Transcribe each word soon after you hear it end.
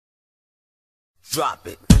Drop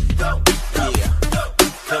it. Yeah.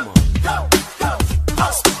 Come on.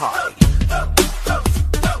 House party. Come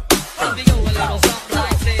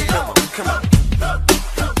on, come on.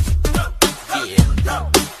 Yeah. Drop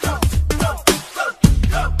it.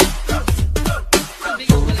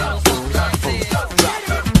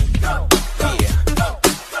 Yeah.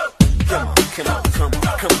 Come on, come on, come on,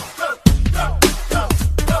 come on.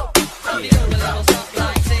 Yeah.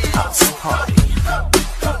 House party.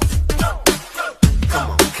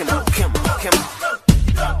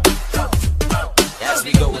 As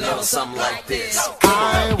we go a little something like this.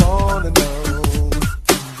 I wanna know,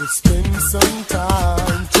 to spend some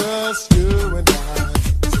time, just you and I,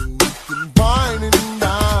 so we can wine and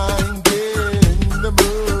dine, get in the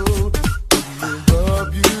mood, let me rub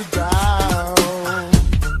you down.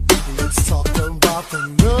 Let's talk about the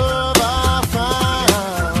love I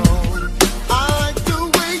found. I like the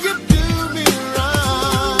way you do me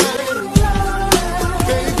right.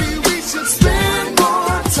 Baby, we should spend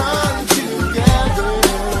more time together.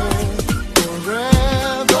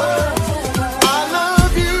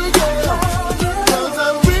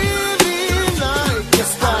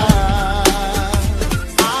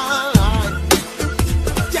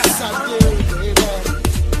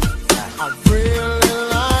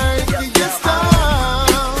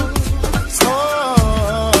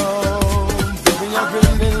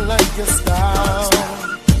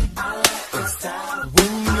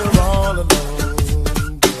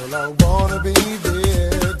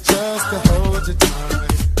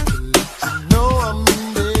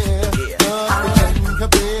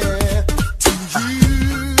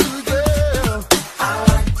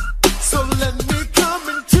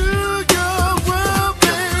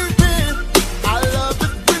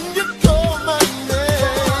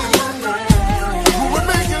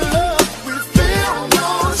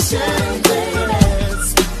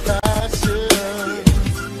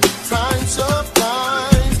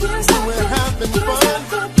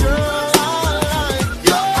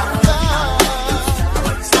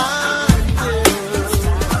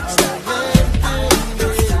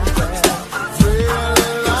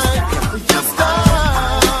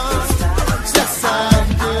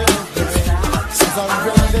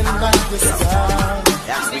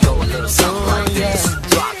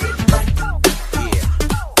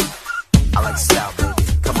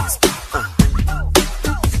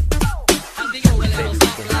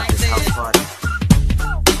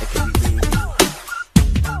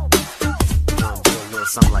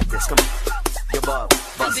 Something like this, come on. Your bub,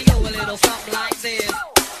 buzz it. Go a little something like this.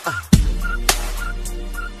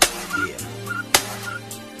 Yeah.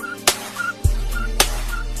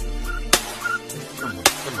 Come on,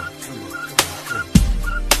 come on, come on, come on, come on.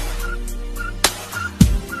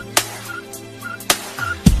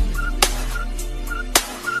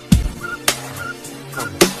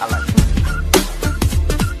 I like it.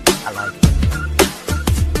 I like it.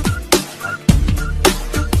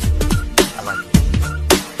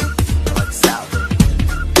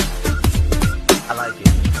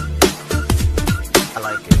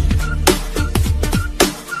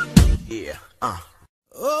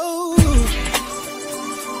 Oh,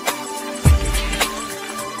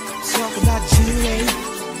 talk about you.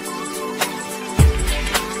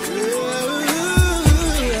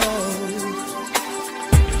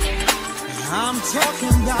 I'm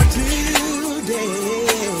talking about you, today.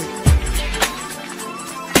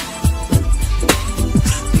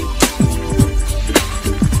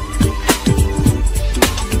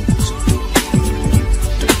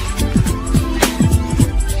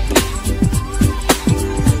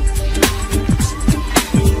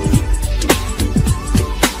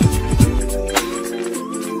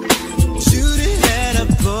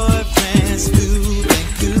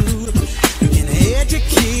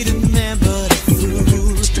 Educated man, but a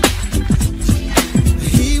fool.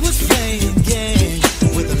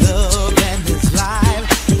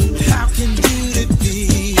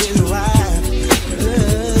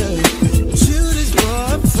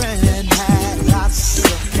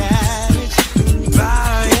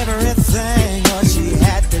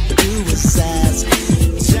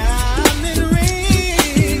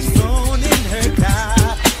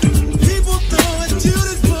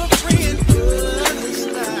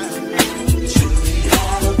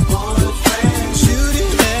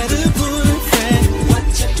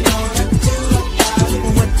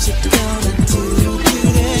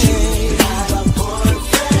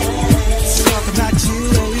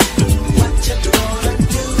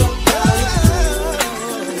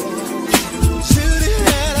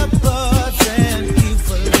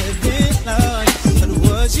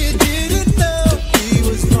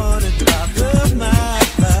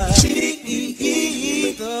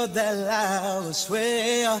 that life was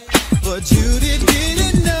swell. But Judy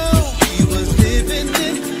didn't know he was living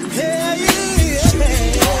in hell.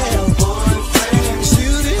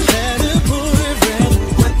 Judy had a boyfriend.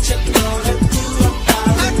 What you gonna do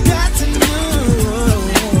about it? I got to know.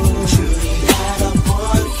 Judy had a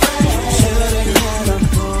boyfriend. Judy had a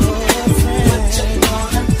boyfriend. What you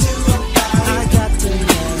gonna do about it? I got to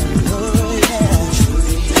know. Yeah.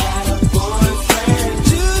 Judy had a boyfriend.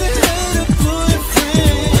 Judy had a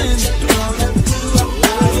boyfriend. What you gonna do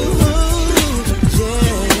about it? Yeah.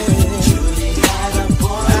 Judy had a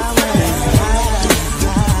boyfriend.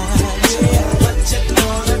 What you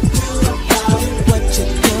gonna do about it? What you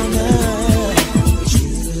gonna?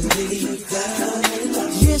 Judy got it.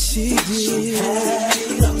 Yes, she did.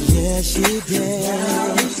 Yes, she did.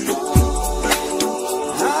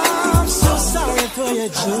 I'm so sorry for you,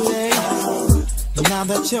 Judy. Now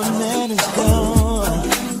that your man is gone,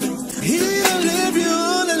 he'll leave you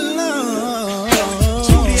all alone.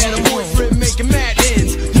 Judy had a boyfriend making mad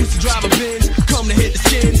ends. Used to drive a Benz, come to hit the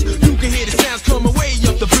skins. You can hear the sounds coming way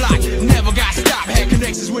up the block. Never got stopped, had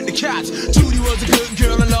connections with the cops. Judy was a good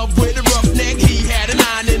girl in love with a roughneck. He had a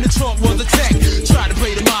 9 in the trunk, was a tech. Tried to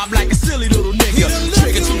play the mob like a silly little nigga.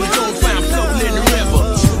 Trigger to his own found floating in the river.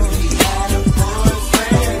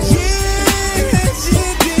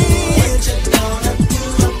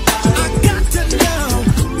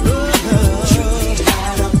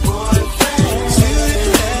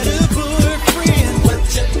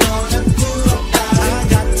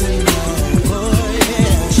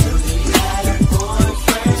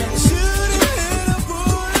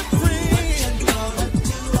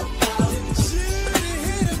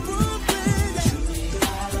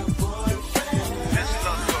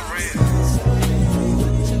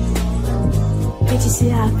 Did you see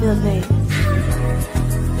how I feel, babe?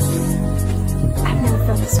 I've never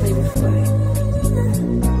felt this way before.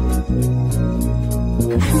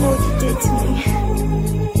 I know what you did to me.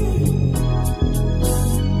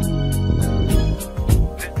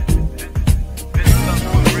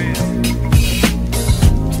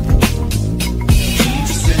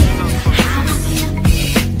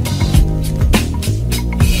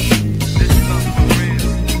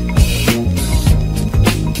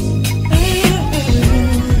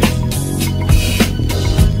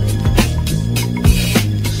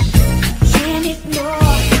 Can't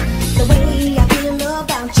ignore the way I feel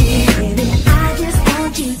about you, baby. I just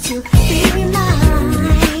want you to be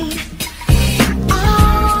mine.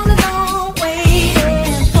 All alone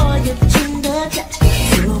waiting for your tender touch.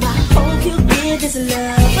 So I hope you give this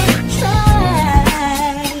love a try.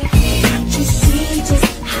 Can't you see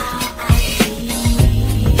just how I feel?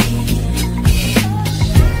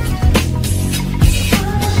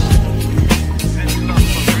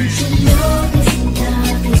 You know this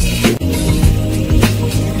love is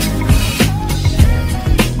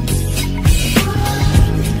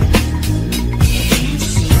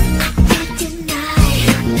can't deny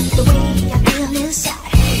the way I feel inside.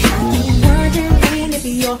 I'm wondering if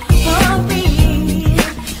you're for me.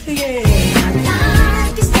 Yeah, I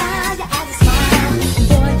like your style, your eyes smile.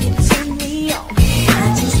 Boy, you turn me on. I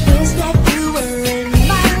just wish that you were in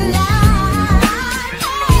my life.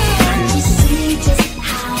 Can't you see just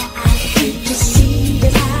how I feel? You see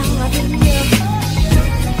just how I feel.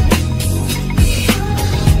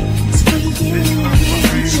 It's for you.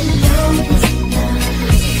 You know this love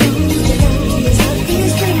is true. You know this love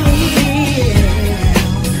is real.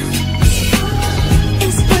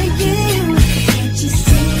 It's for you. Can't you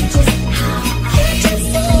see just how I feel? Can't you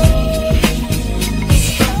see? It's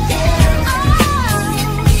for you.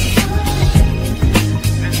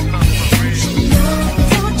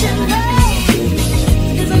 Don't you know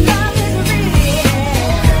this love is real?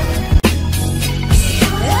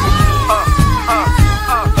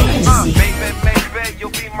 Baby,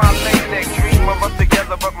 you'll be my lady. Dream of us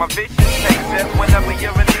together, but my vision takes it. Whenever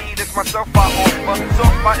you're in need, it's myself I offer.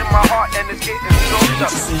 Soft spot in my heart, and it's getting softer.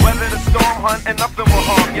 Weather the storm, hunt, and nothing will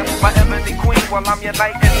harm you. My ebony queen, while I'm your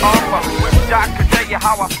knight in armor. Wish I could tell you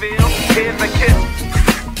how I feel. Here's a kiss.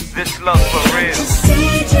 This love's for real.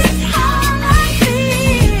 See just how I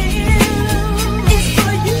feel. It's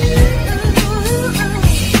for you.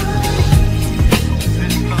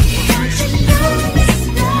 This love's for real. You know this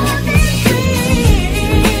love is real.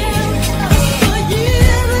 It's for you.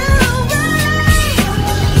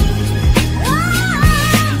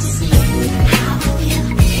 See how I feel.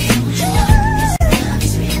 You know this love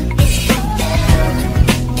is real. It's for you.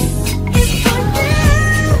 It's for you.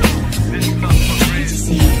 This love's for real.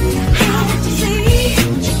 See how I feel.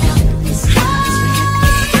 You know this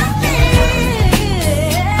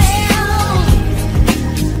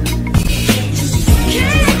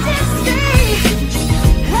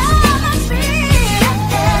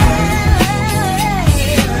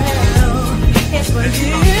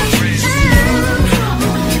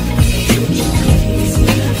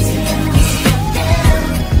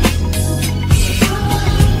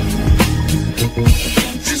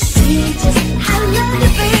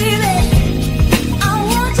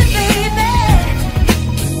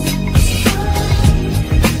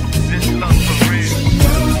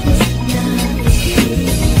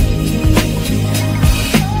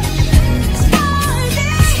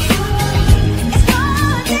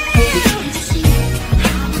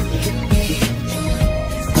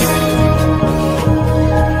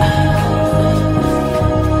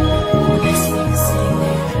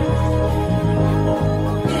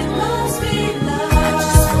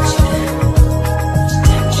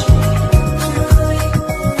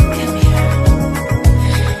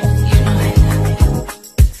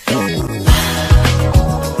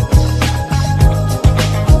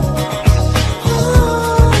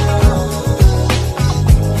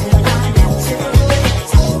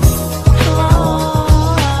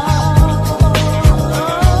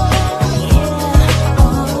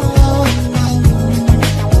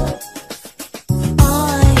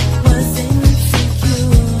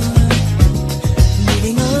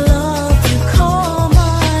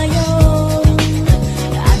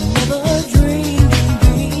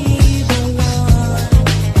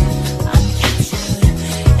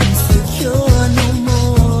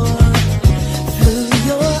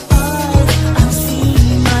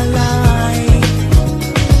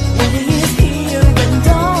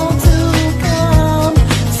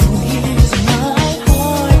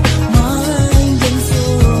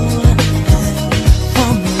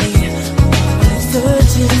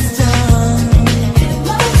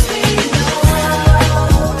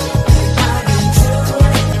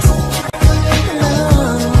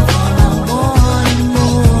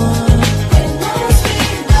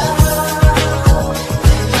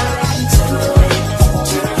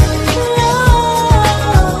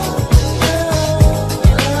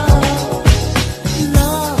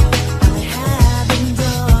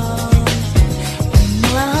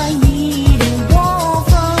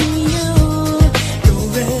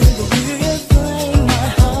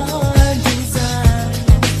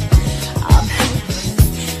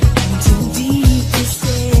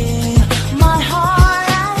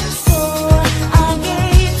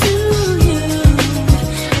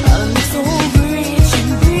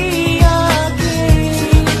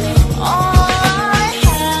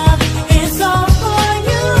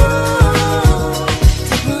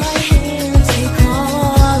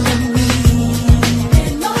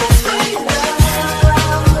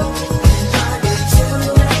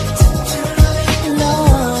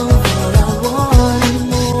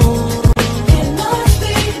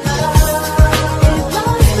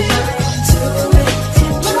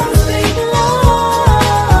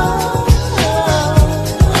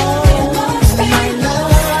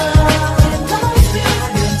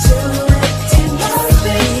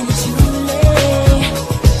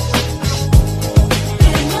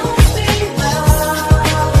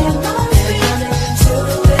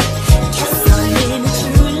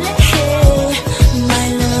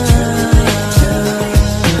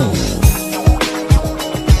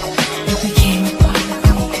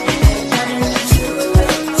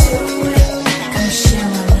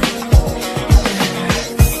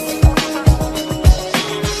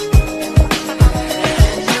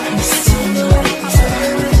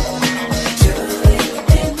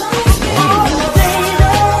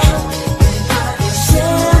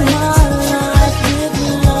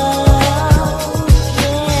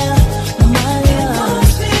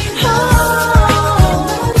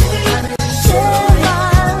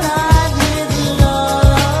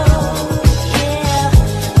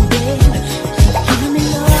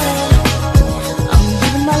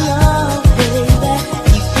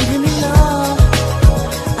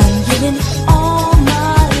giving all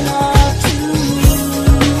my love to you.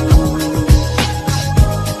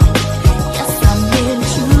 Yes, I'm in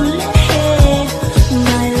truly,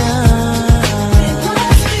 my love.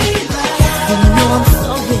 You know I'm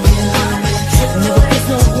so in love. Never been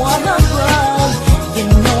no one above. You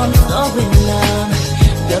know I'm so in love.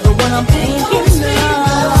 You're the one I'm thinking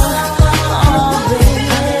of. Oh, baby.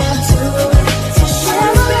 Share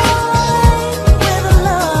a life with a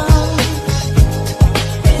love.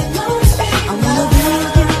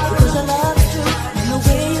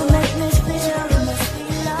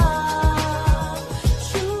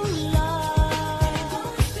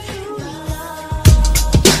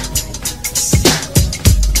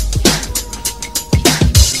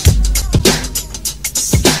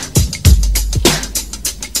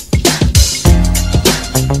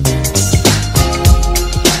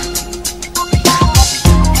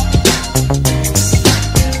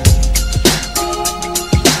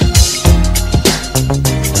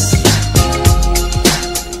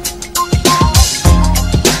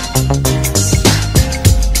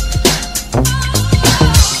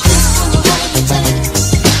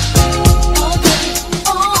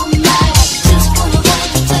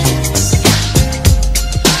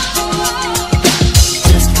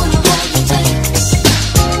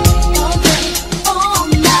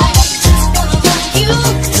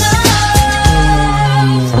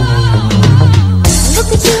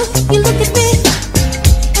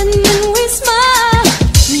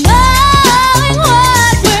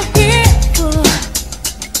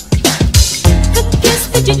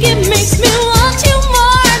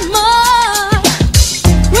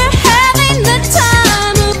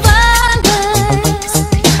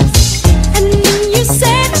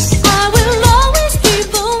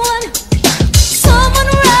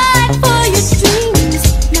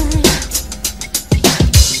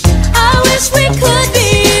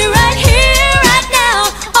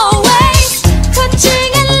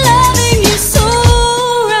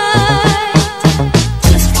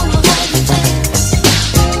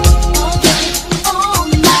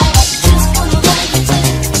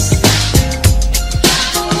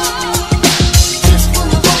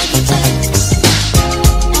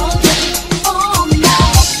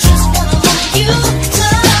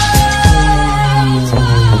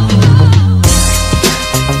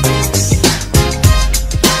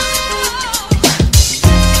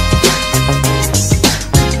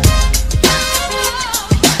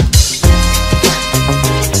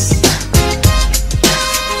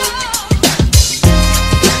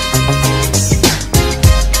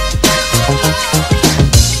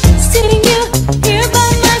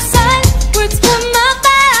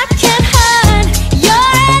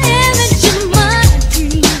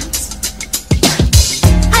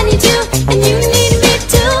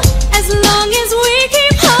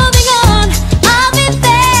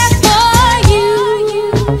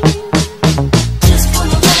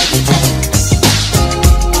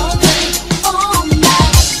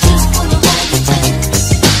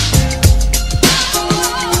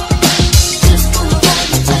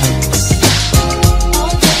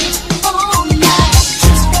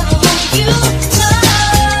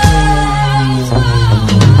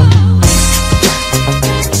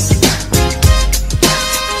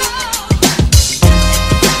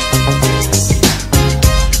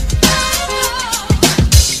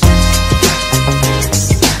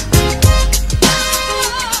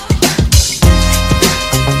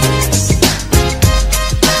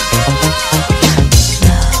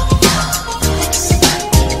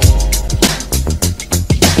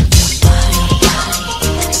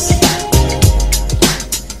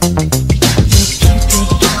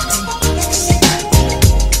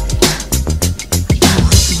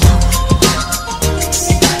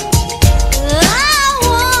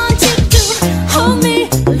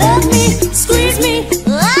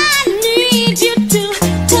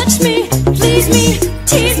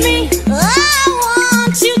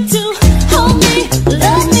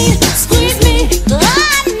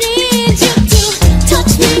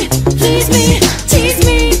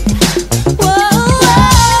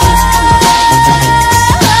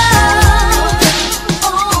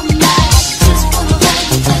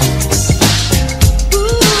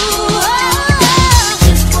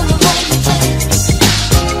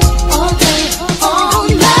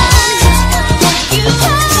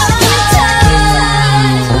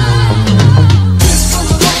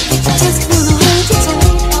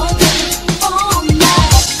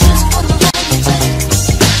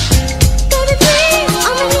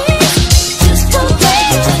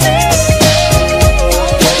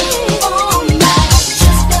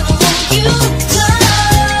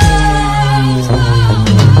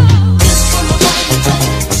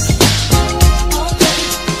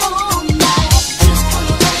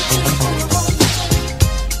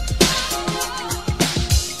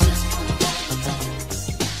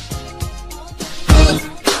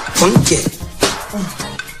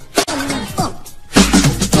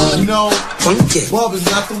 know, Bob is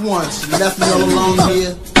not the one. She left me all alone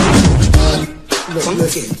here. Look,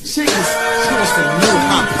 she was some new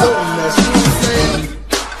hot potent, you know what I'm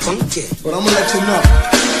saying? But I'm gonna let you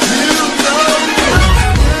know.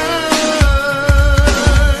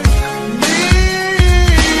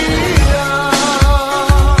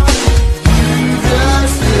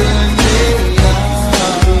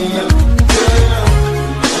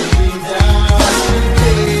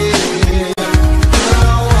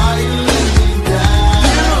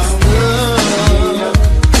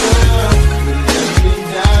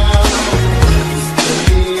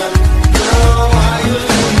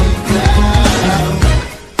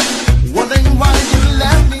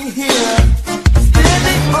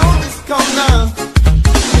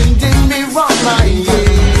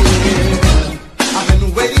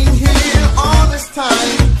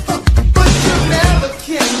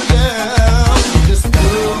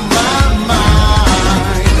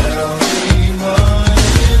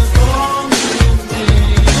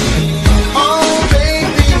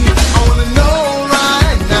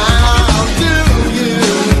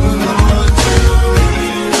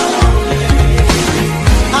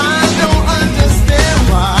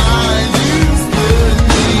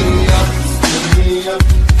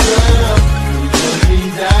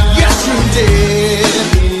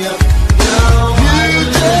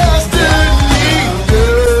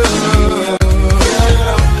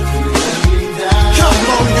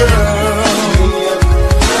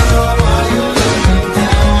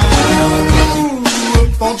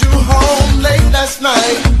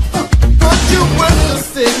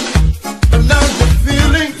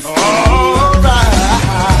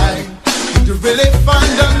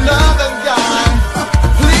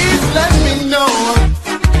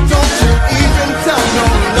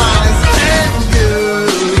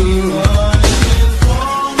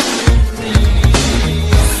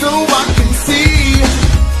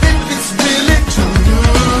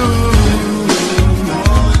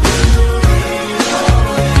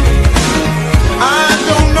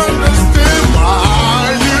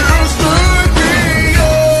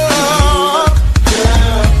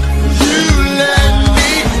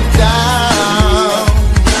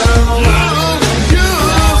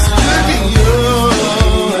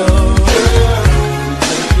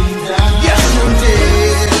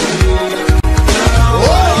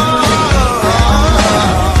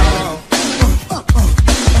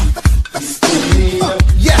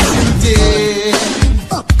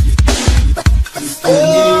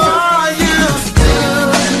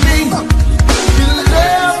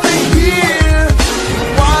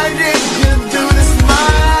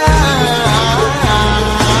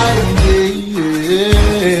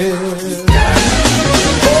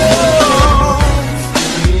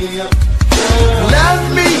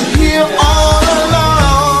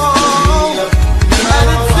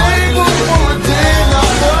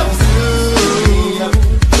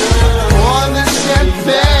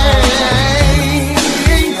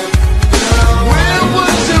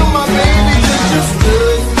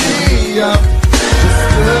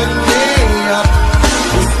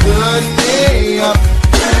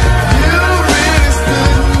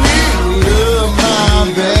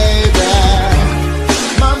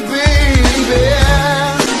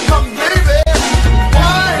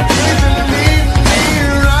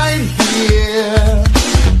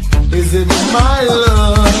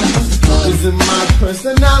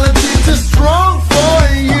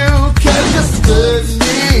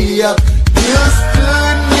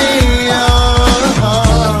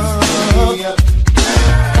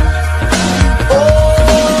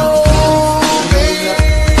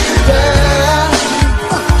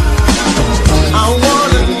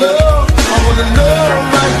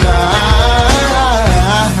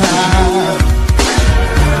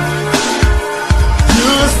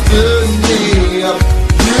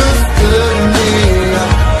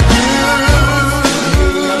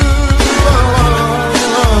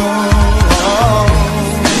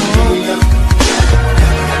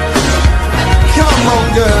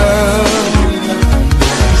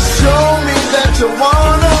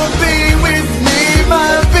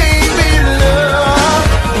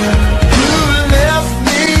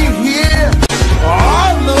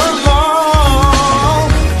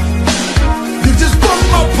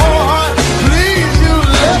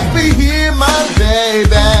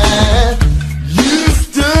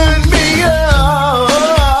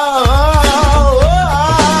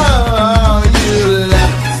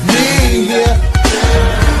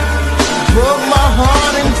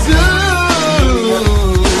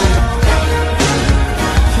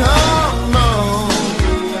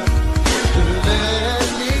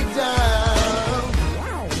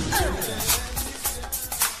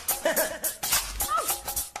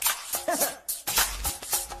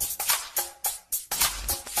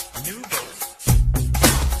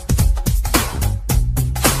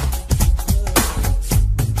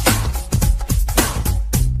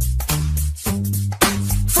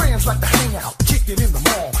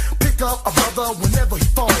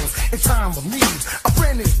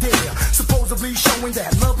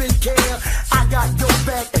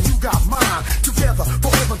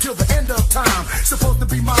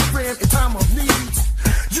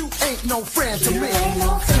 man to me.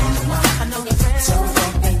 I know your friend. So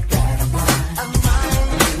don't think that I'm mine.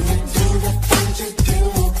 When you do the things you do,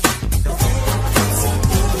 the way I say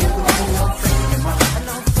do, you ain't no friend of mine. I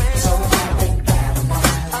know friend. So don't think that I'm mine.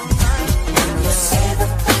 When you say the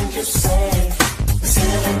things you say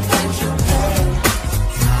the things you play,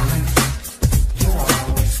 smiling, you're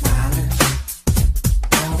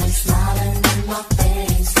always smiling in my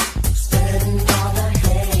face, spreading all the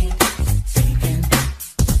hate, thinking,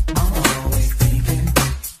 I'm always thinking.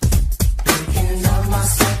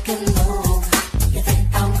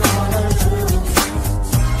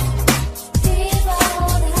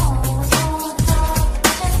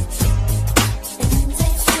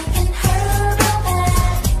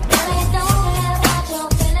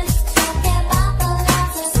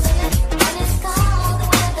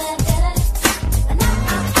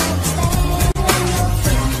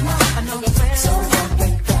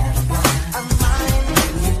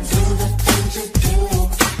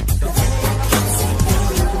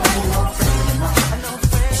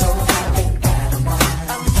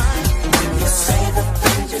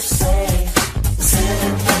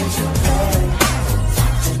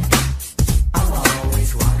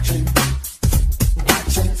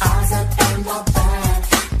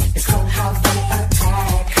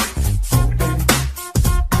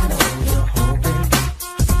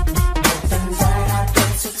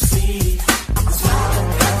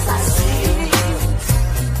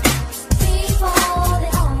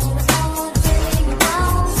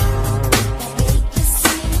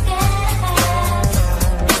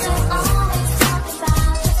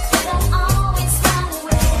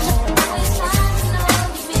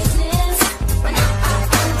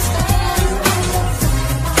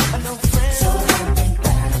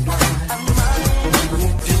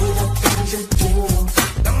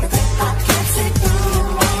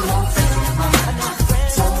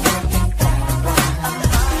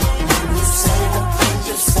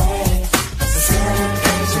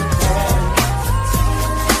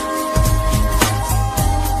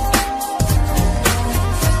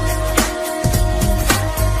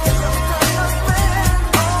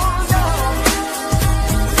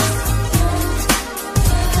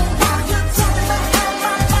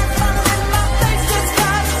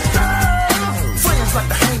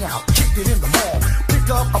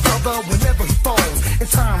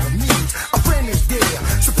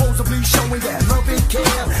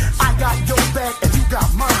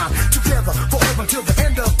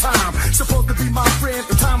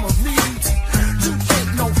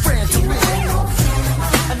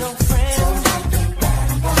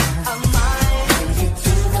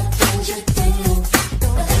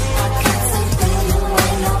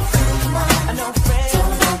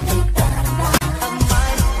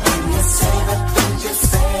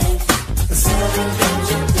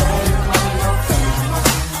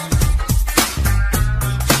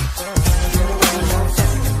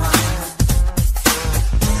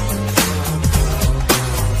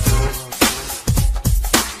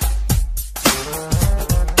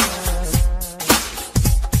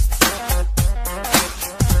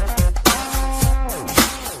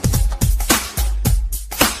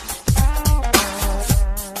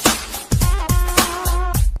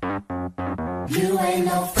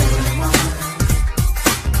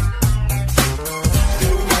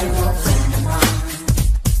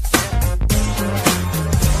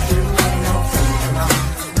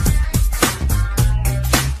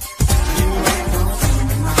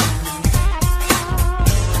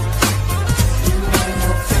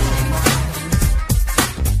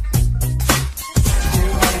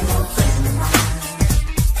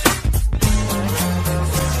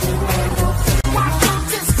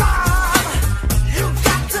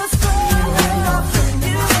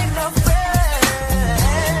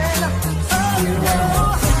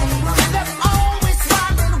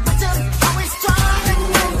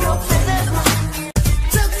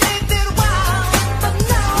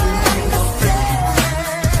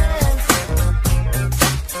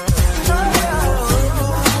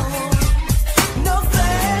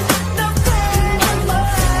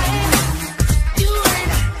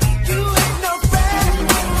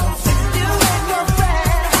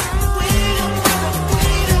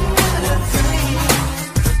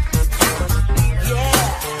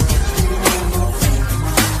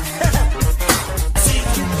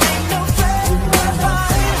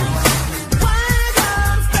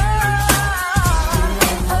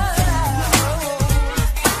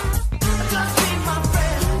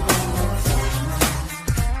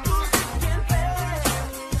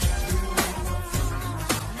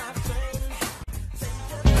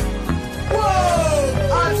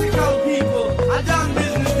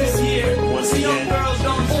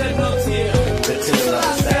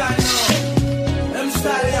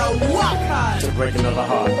 break another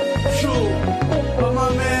heart. True, but my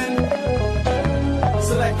man,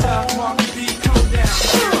 Selector Mark B, come down.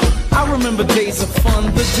 I remember days of fun,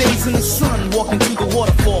 the days in the sun, walking to the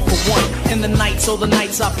waterfall for one. And the nights, oh the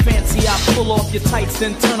nights I fancy, I pull off your tights,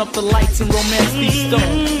 then turn up the lights and romance these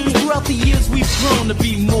stones. Throughout the years we've grown to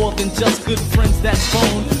be more than just good friends that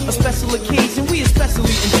bone. A special occasion, we especially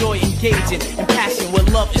enjoy engaging in passion where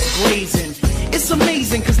love is blazing. It's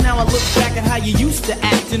amazing, cause now I look back at how you used to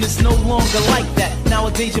act, and it's no longer like that.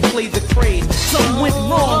 Nowadays you play the craze. Something went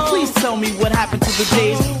wrong, please tell me what happened to the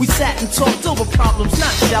days we sat and talked over problems,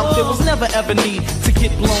 not shout. There was never ever need to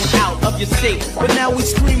get blown out of your state, but now we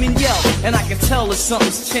scream and yell, and I can tell that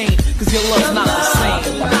something's changed, cause your love's not the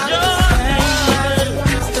same.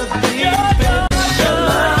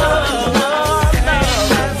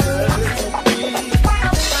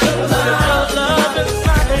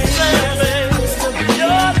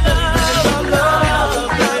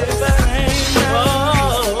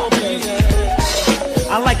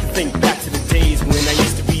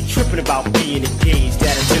 About being engaged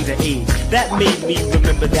at a tender age. That made me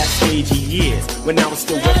remember that stage of years when I was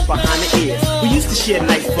still wet behind the ears. We used to share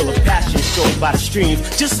nights full of passion, strolled by the streams,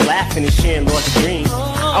 just laughing and sharing lost dreams.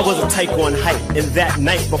 I was a tyke on height, and that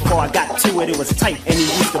night before I got to it, it was tight and he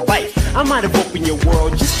used to bite. I might have opened your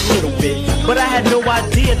world just a little bit, but I had no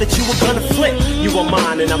idea that you were gonna flip. You were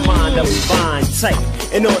mine and I'm mine, that we bind tight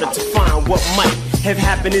in order to find what might have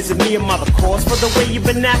happened. Is it me or mother cause for the way you've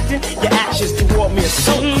been acting? Your actions toward me are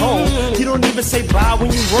so cold. You don't even say bye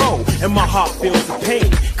when you roll, and my heart feels the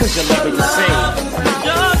pain, cause your love ain't the same.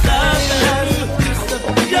 Your love,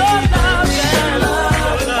 your love,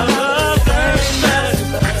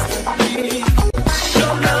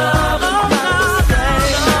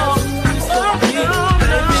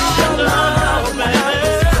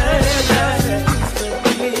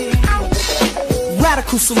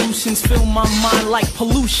 Radical solutions fill my mind like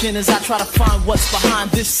pollution as I try to find what's behind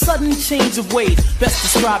this sudden change of ways. Best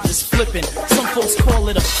described as flipping. Some folks call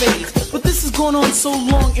it a phase, but this has gone on so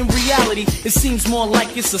long. In reality, it seems more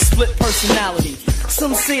like it's a split personality.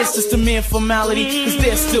 Some say it's just a mere formality, cause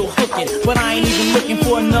they're still hooking, but I ain't even looking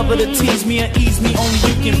for another to tease me or ease me. Only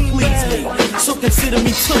you can please me, so consider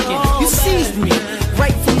me tooken. You seized me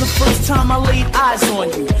right from the first time I laid eyes on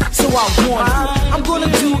you, so I warn you, I'm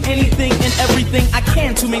gonna do anything and everything I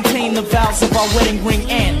can to maintain the vows of our wedding ring.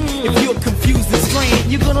 And if you're confused and strained,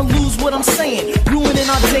 you're gonna lose what I'm saying, ruining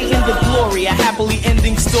our day in the glory, a happily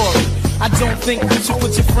ending story. I don't think you should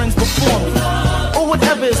put your friends before me, or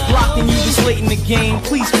whatever is blocking you this late in the game.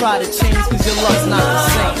 Please try to change, cause your love's not the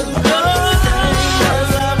same.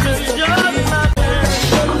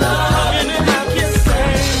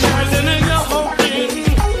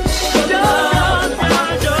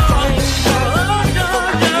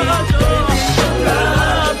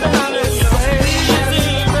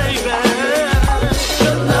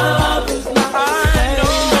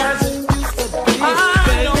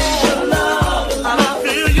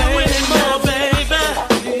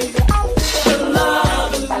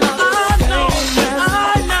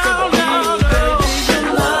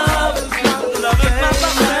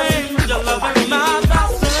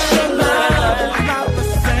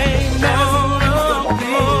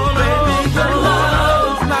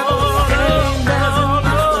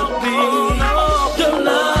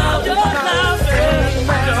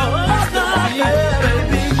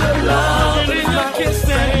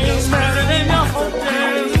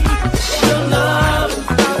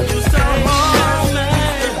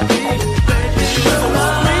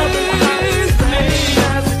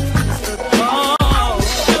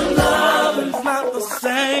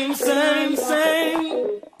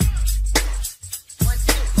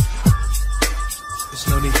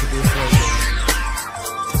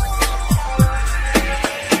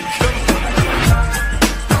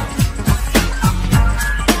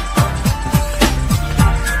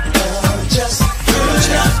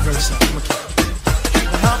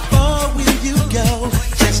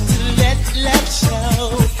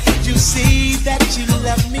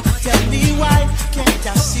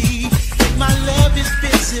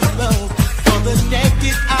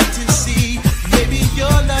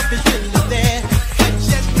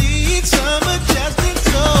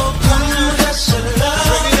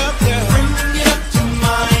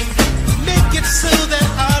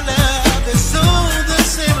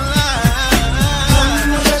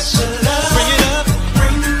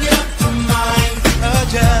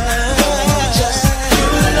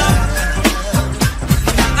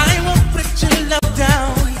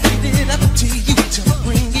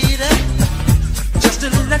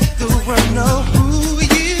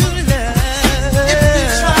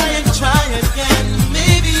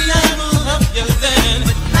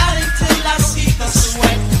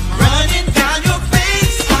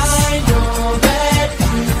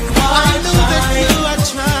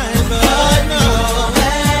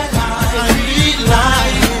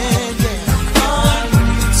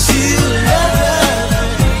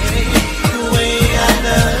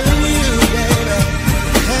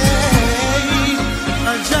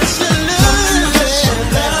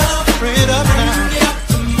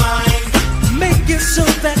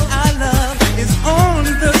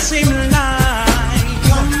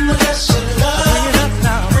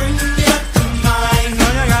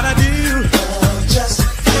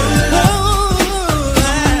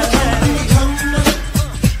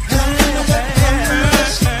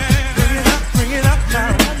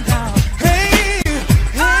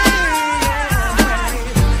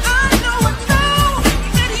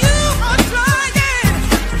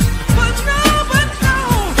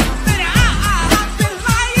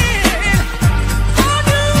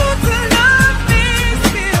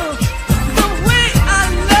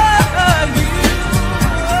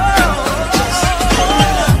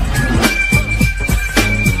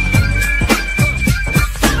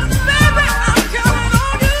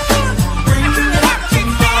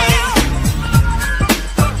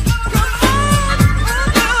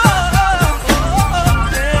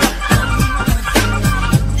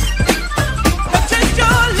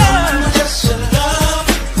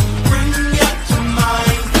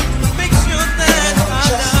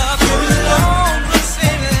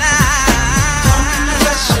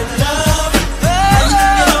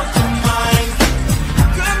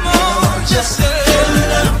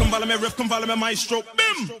 me maestro.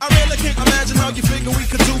 Bim! I really can't imagine how you figure we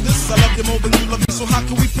could do this. I love you more than you love me, so how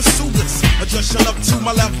can we pursue this? Adjust your love to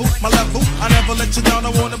my level, my level. I never let you down,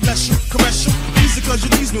 I wanna bless you, caress you. Easy cause you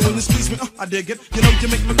tease me when you squeeze me, I dig it. You know you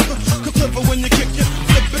make me quiver when you kick it,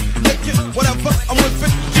 flip it, lick it, whatever, I'm with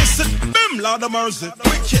it, kiss it, bim, Lord of mercy,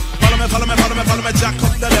 quick it. Follow me, follow me, follow me, follow me, jack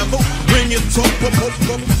up the level. Bring it to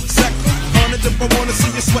up, second. On it if I wanna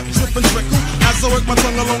see you sweat, drip and trickle. As I work my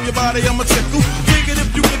tongue along your body, I'ma tickle. Dig it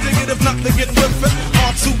if you can dig it, if not, then get with it.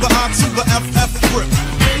 R to the I to the FF grip.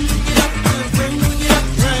 Bring it up, bring it up,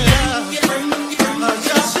 bring it up.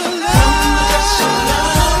 Just your love, just your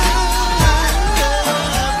love.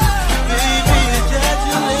 Baby, just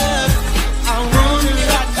your love. I want it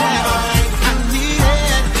right now. I need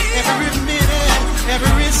it every minute,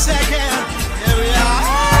 every second, every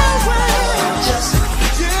hour. Just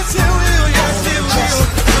yes, it will, yes, it will.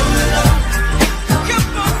 Pull it up.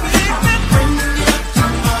 Come on, baby. Bring it up to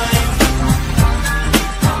mine.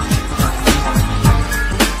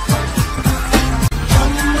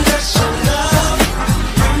 Come, just your love.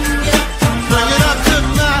 Bring it up to mine. Bring it up to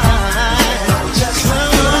mine. Just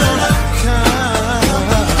pull it up. Come,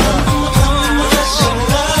 just your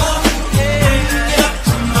love. Bring it up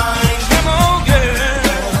to mine. Come on,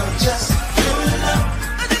 girl. Just pull it up.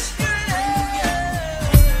 Just bring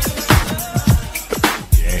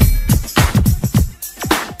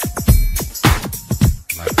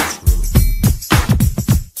Like this groove.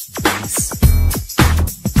 Bass.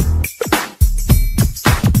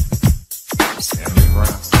 Stanley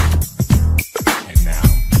Brown. And now,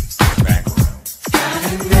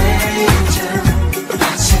 background.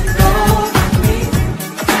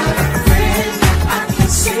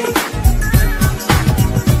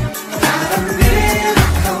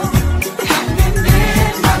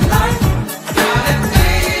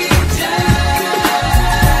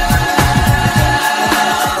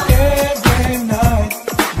 Every night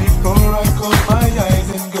before I close my eyes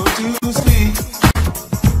and go to sleep,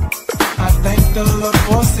 I thank the Lord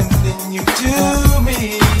for sending you to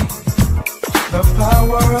me. The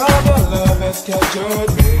power of your love has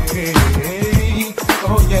captured me.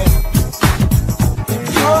 Oh yeah,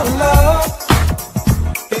 your love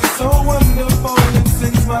is so wonderful, it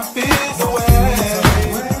sends my fears away,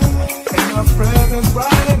 and your presence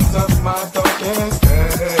brightens up my darkest day.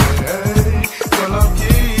 Your love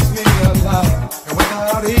keeps me alive, and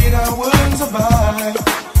without it I wouldn't survive.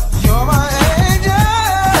 You're my angel,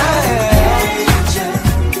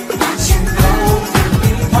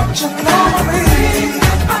 watching over me.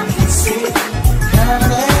 I can see, got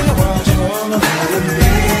an angel watching over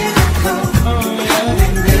me. Oh yeah,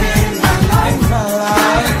 in my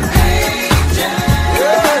life,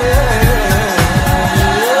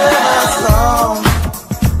 my song,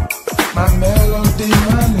 my melody,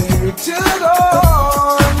 my lyric to go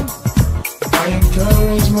on. My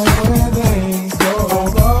encouragement when things go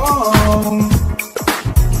wrong.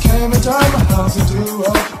 Came and turned my house into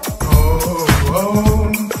a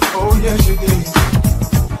home. Oh yes you did.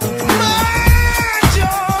 My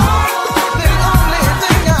joy, the only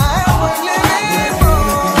thing I ever lived for.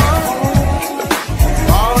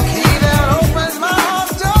 All the key that opens my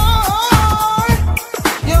heart door.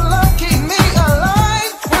 Your love keeps me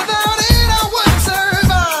alive. Without it I wouldn't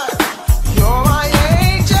survive. You're my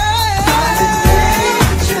angel,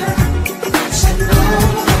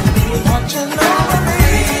 watching over me.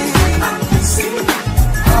 I can see,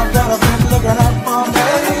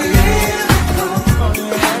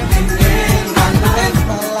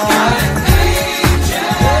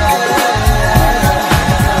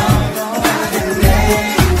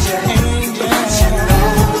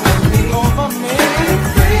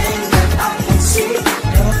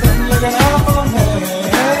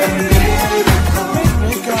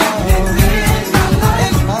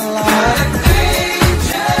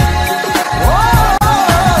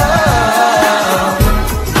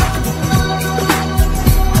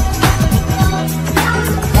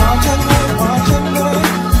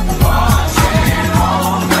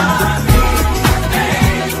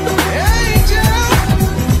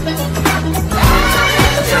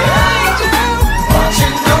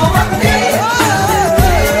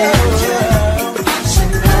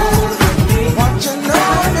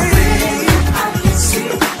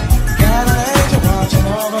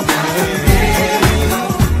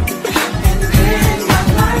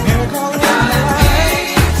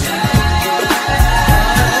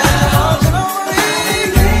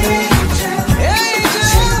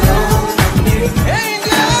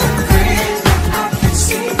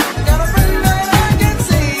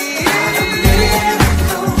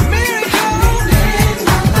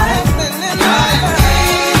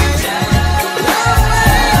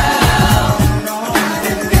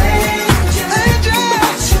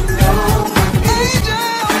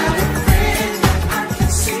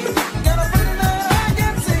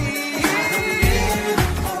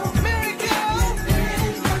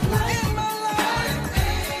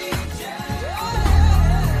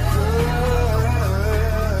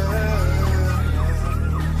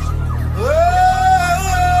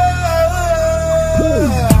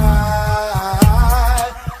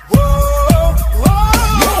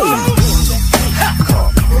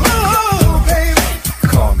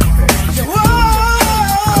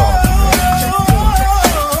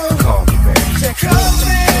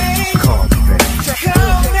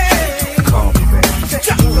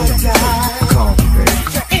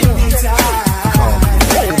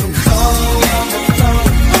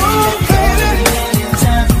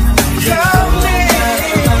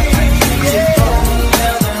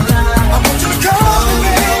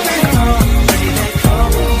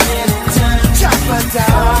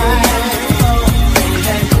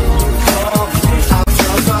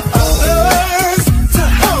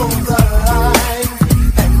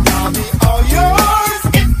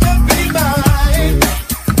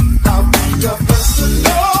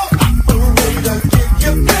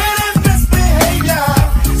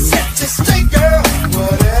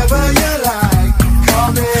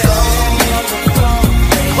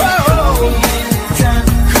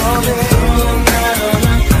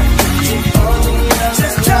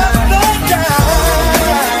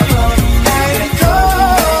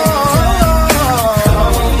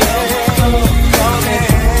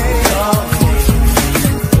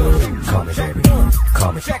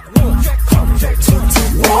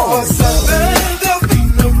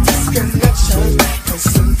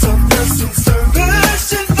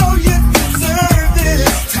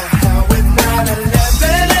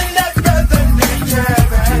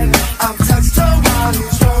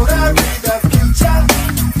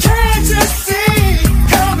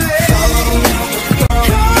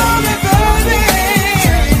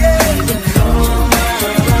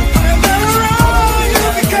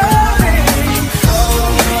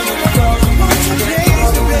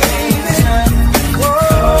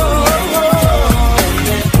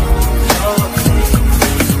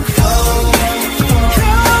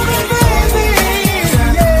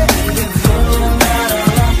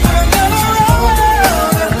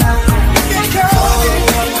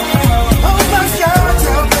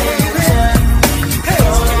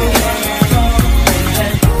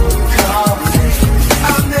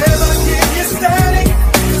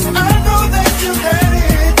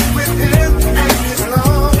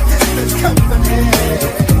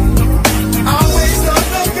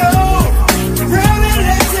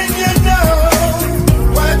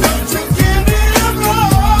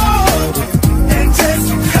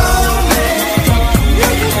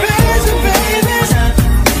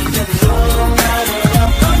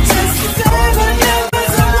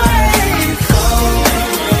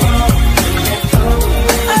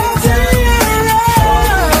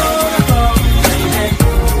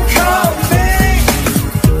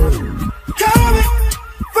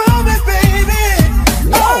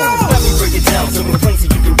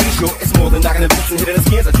 and hit in the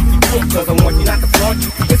skins. I treat you good, cause I want you not to flaunt you.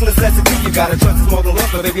 It's a necessity, you gotta trust it's more than love.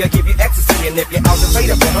 But baby, I give you ecstasy, and if you're out to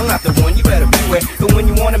later, but I'm not the one, you better beware. But when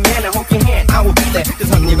you want a man, I hold your hand, I will be there.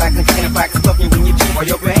 Just hugging your back and taking it back, love you when you cheat. While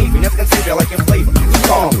your behavior never consider like your flavor.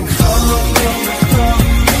 Call me.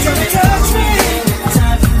 Touch me.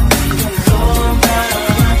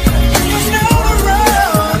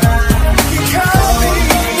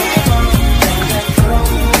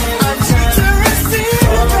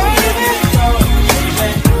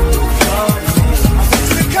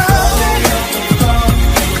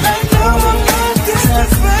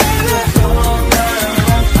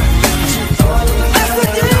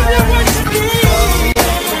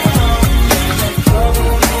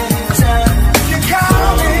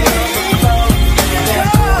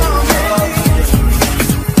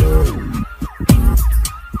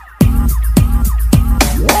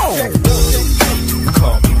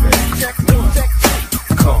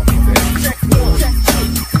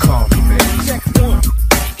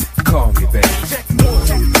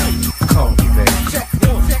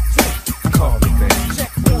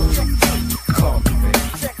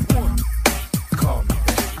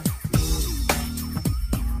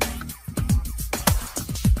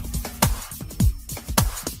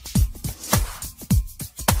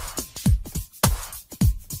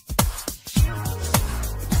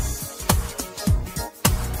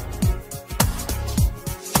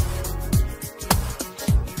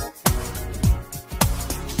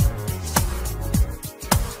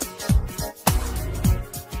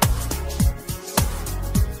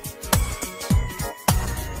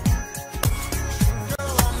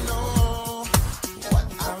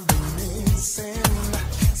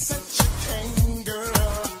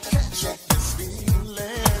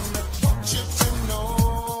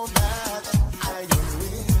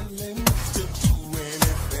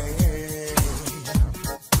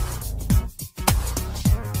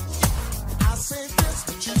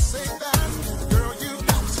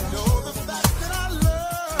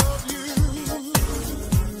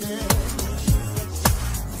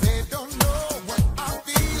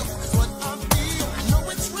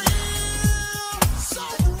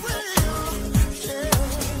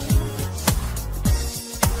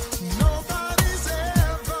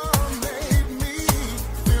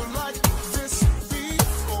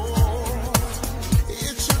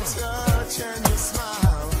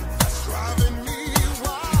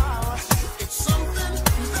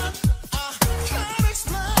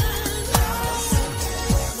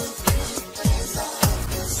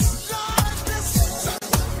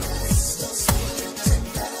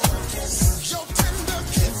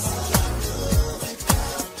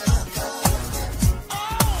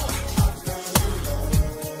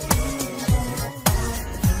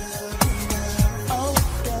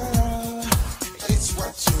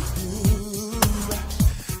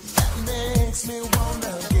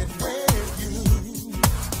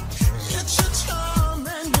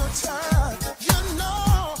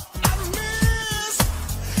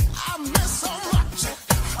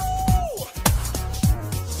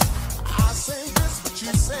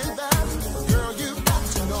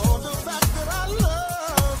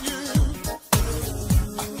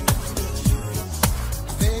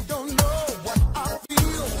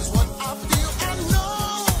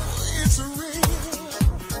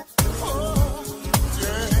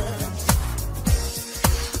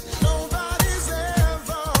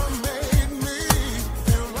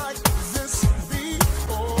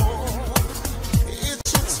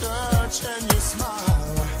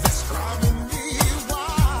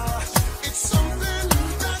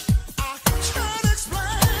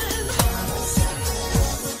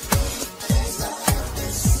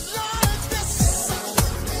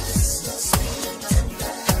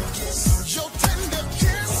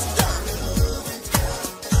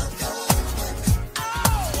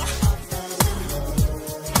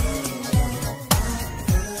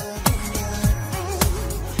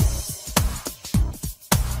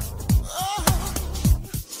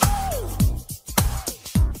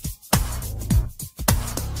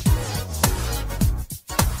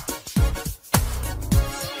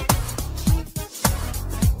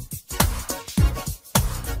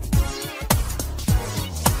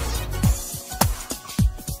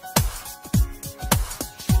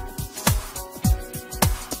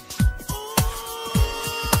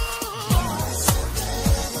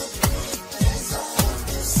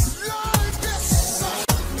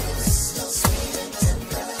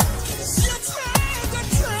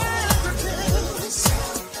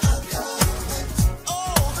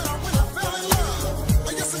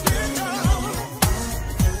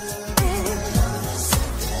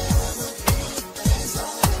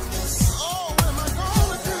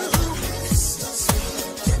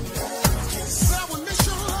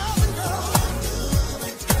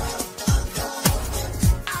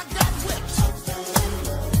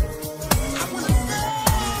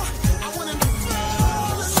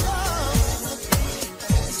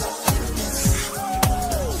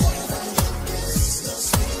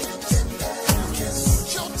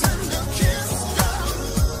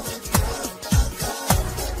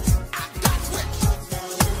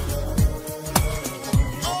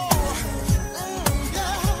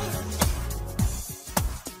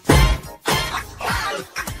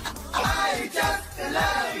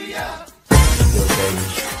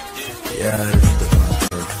 Yeah, this is the one.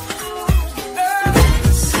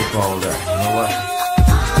 Skip all that. You know what?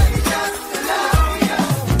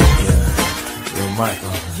 Yeah. Yo,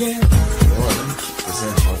 Michael. Yeah. You know what? Let me keep this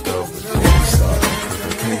intro though before we start.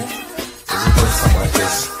 Okay? This is something like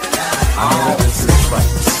this. I know that this is right.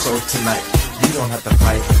 So tonight, you don't have to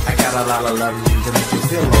fight. I got a lot of love to make you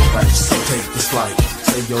feel alright. So take this flight.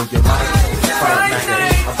 Say yo, you might fight back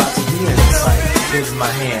at it. About to be in the sight. Here's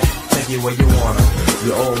my hand. Take it where you wanna.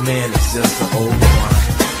 Your old man is just an old one.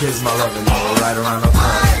 Here's my loving all right around the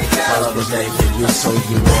corner. My love is made for you, so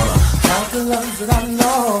you wanna count the love that I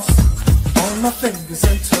lost on my fingers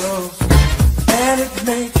and toes, and it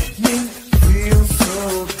makes me feel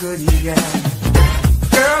so good, yeah.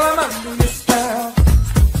 Girl, I'm under your spell.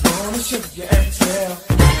 Gonna show you and tell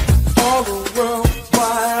all the world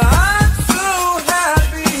why I'm so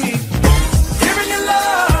happy. Giving you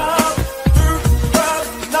love throughout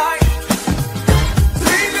the night.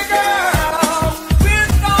 Please me, girl,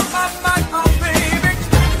 with all my might, oh baby.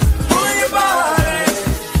 Pull your body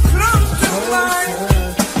close to mine.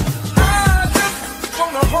 I just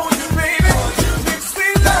wanna hold you, baby. Make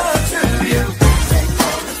sweet love to you. Take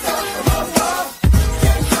all the stuff from above.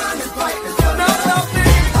 Can't find it right. No, no,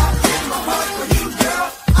 baby. In my heart for you, girl.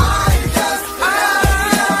 I just love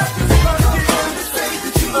you. To say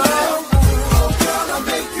that you love. Oh, girl, I'll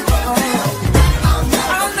make you a deal.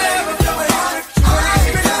 I'll never do it. I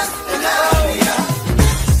just love you.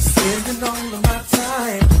 Spending all of my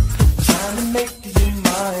time trying to make you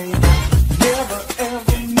mine. Never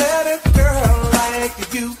ever met a girl like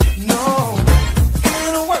you. No,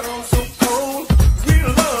 in a world so cold,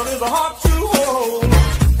 real love is hard to hold.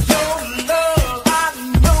 Your love, I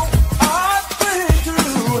know I've been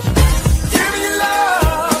through. Giving you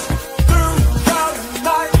love throughout the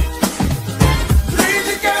night. Please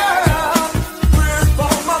you, girl, with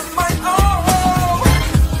all my might. Oh,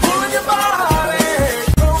 pulling your body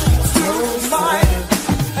close to mine.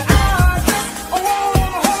 And I just wanna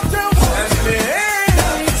hold you and make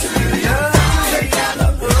you.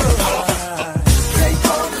 Take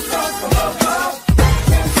all the stuff from above.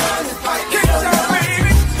 Can't find it right. Can't tell,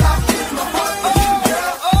 baby. Locked in my heart for you,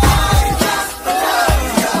 girl. I just love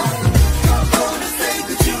you. I'm gonna say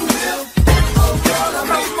that you will. Oh, girl, I'll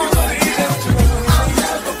make you a deal. I'll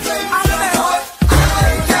never play with your heart.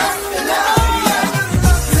 I just love you.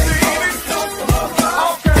 Take all the stuff from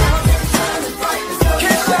above. Can't find it right.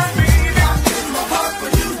 Can't tell, baby. Locked in my heart for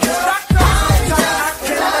you, girl. I just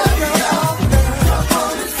love you. I'm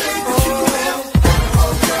gonna say that you will.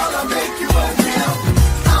 Oh, girl, I'll make you a deal.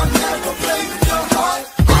 I'll never play with your heart.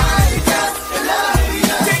 I just love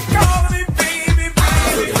you. Take all of me, baby,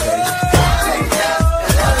 baby.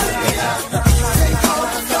 Take all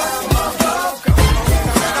the stuff from above.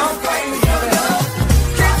 Don't play with your love.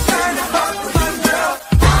 Can't find it hard for my girl.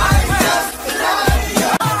 I just love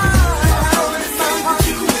you. I'm gonna say that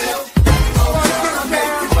you will. Oh, girl, I'll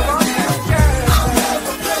make you a deal. I'll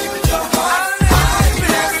never play with your heart. I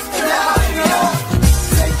just love you.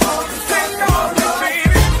 Take all the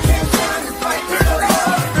baby. Can't find it right, girl.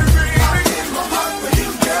 Locked in my heart for you,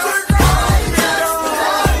 girl. I just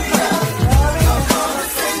love you. I'm gonna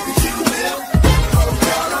say that you will. Oh,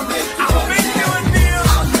 girl, I'll make you a deal.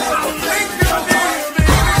 I'll never play with your heart. I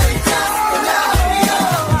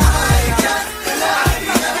just love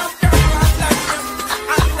you. I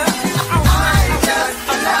just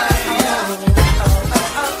love you.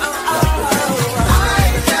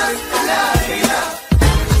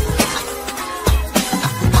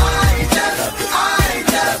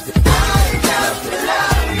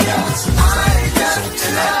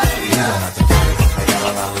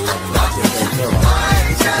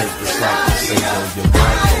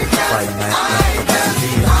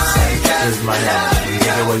 Here's my hand, you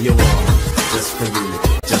get it where you want. Just for you,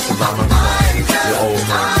 just around my corner. Your old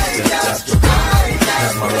man, just your girl.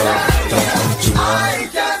 Have my love, don't you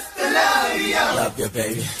want? Just love you. Love you,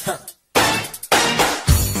 baby.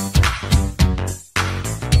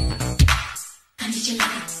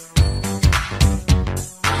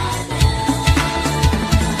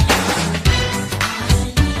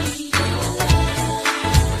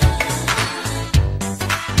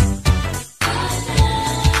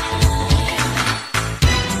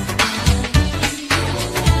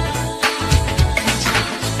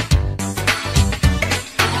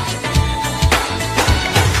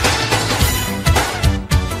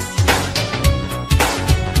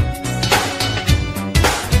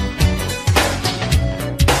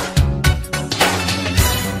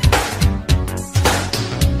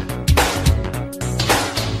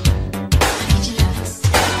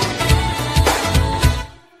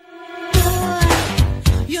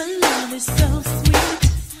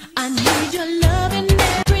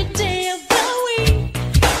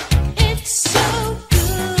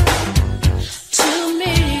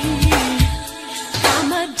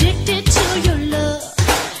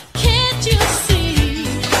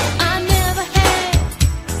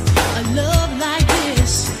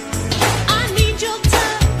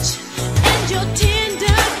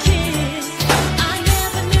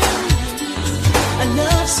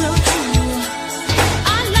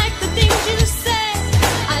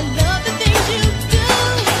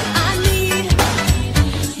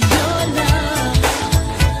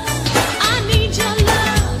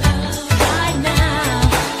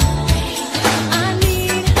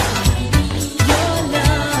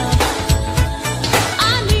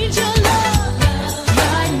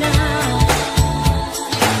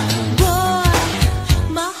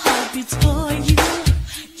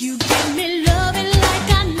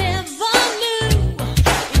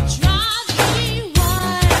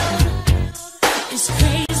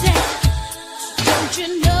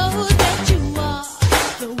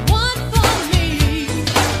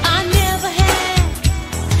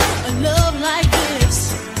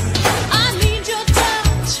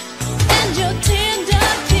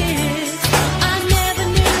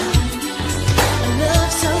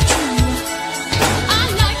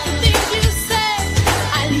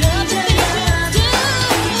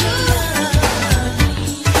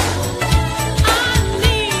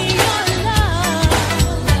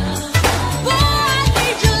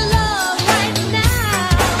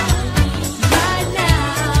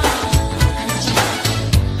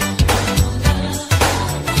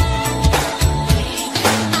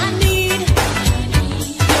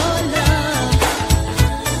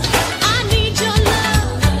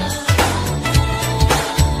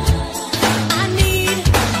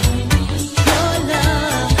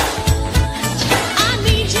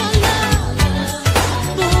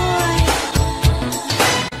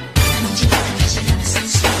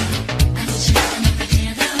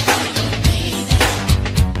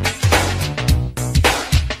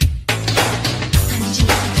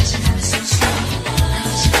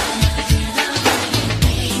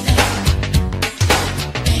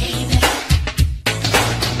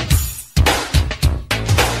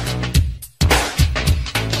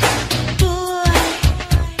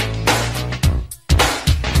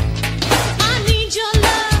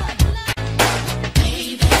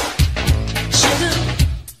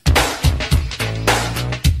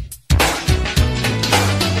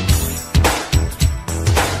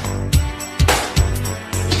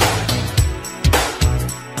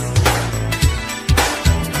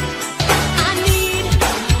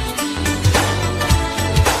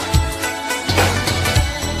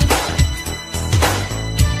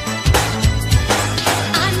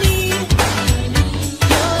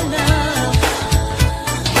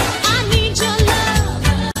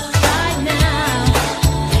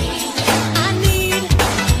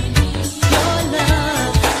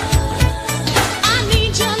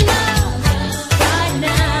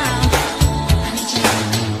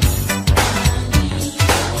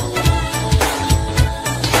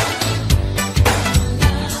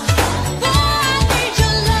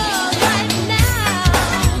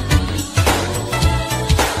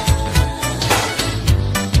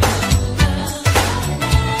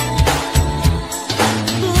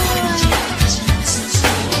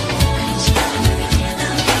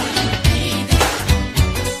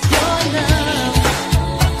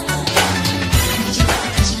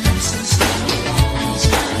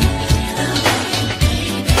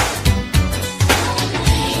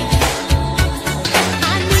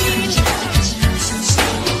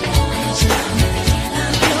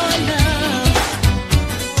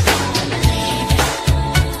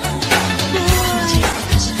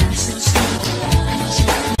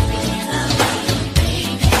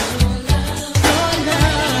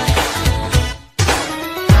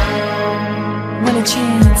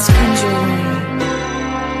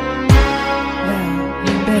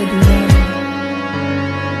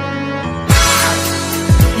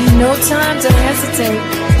 no time to hesitate.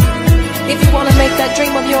 If you wanna make that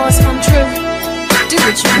dream of yours come true, do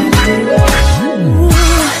what you gotta do.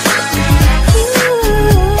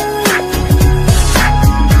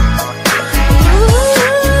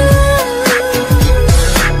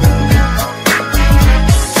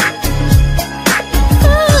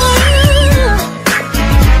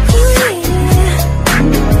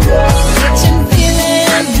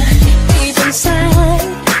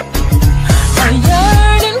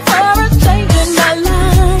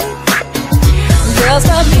 Just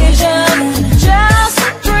a vision, just a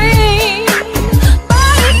dream.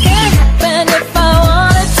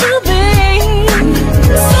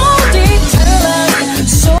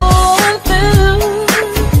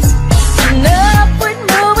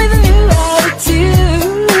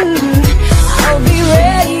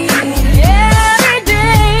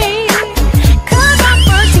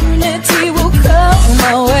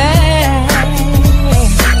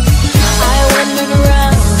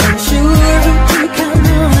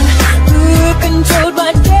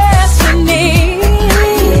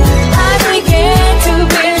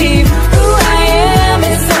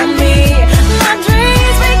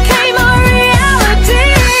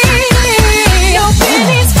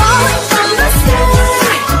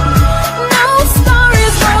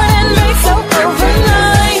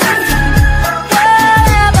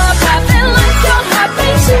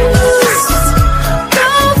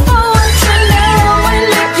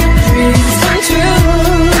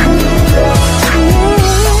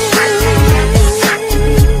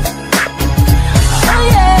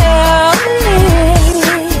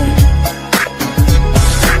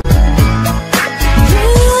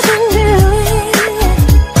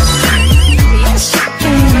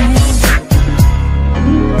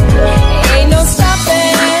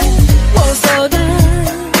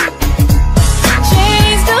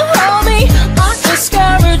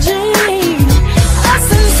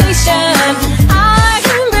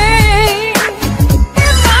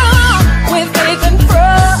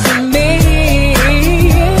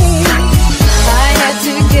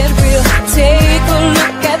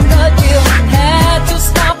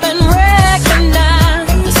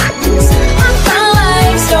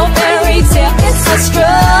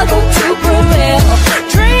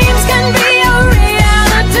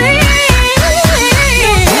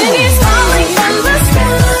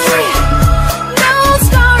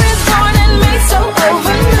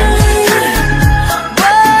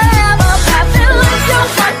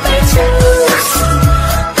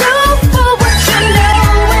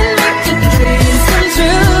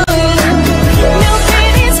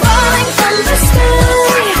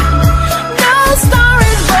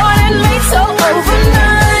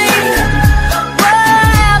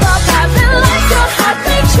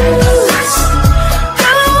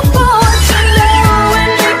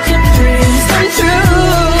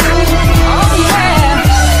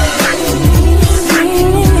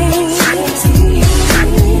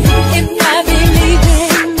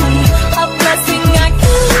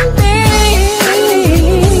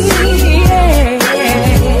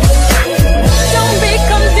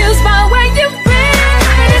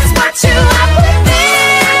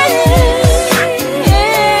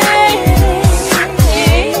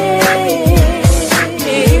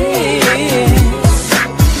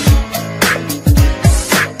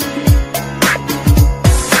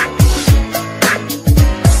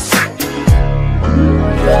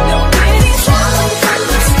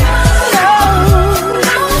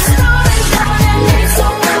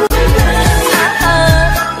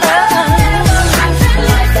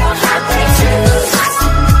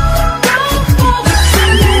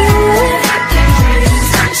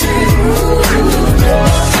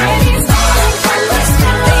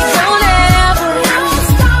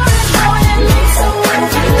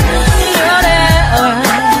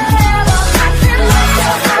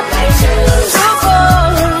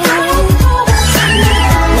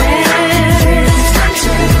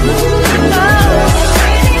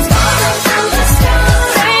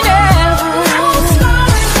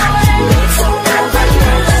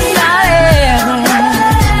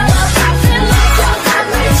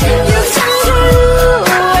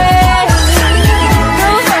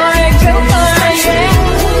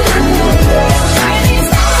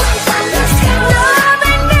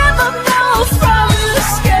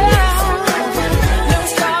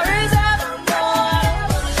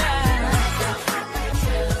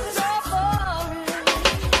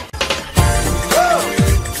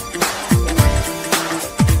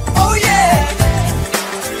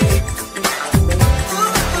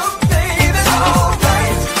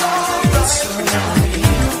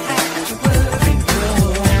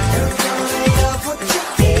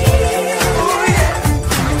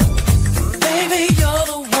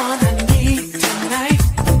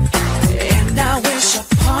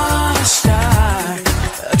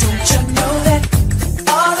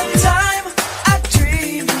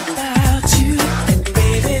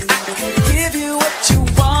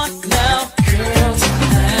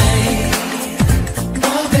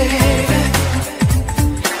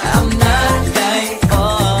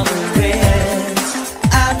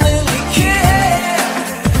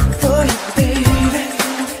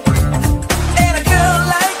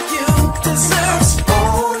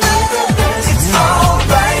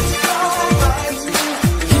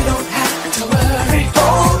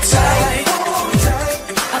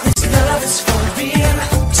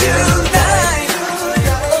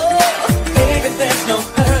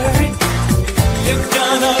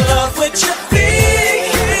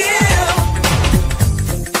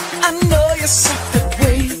 you suffered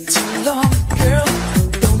way too long, girl.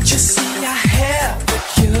 Don't you see I have the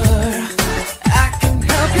cure? I can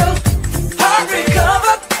help your heart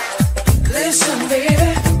recover. Listen, baby,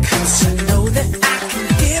 'cause I know that I can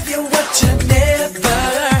give you what you never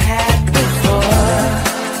had before.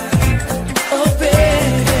 Oh,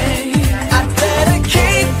 baby, I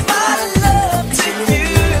dedicate my love to you.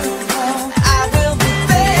 I will be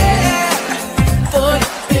there for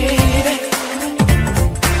you, baby.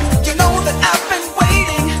 You know that I've been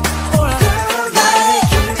waiting for a girl like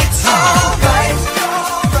you. It's alright.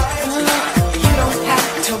 You don't have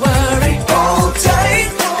to worry. Hold tight.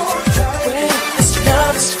 Well, this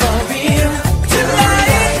love is for real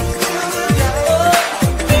tonight. Oh,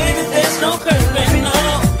 baby, there's no curse, baby, no.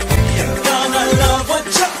 You're gonna love what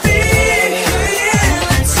you feel.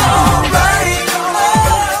 It's alright. Oh,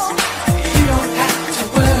 you don't have to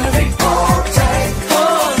worry. Hold tight.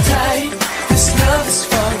 Hold tight. This love is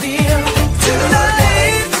for real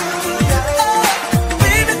tonight. Oh,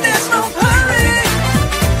 baby, there's no hurry.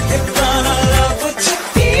 You're gonna love what you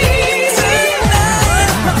feel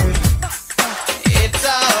tonight. It's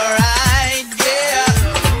alright, yeah.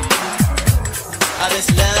 Oh, this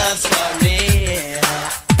love's for real.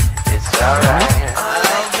 It's alright. Oh,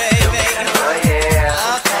 baby. Oh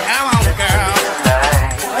yeah. Okay. Come on, girl.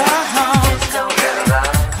 Tonight. Uh-huh. Get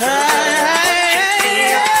love. Hey,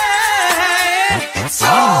 it's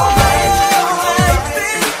alright,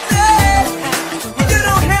 baby. You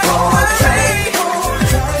don't have to worry.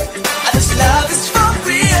 This love is for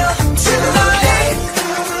real tonight.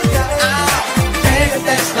 Baby,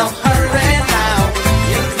 there's no hurry now.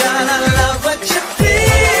 You're gonna love what you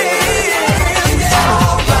feel. It's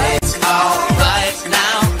alright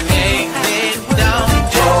now. Baby, don't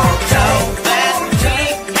you know that we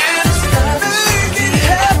can make it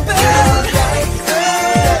happen?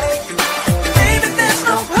 Baby, there's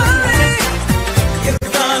no hurry. You're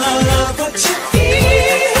gonna love what you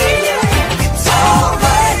feel. It's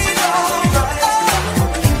alright.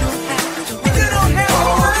 You don't have to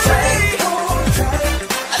worry.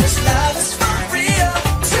 This love is for real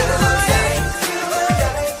tonight.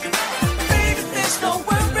 Baby, there's no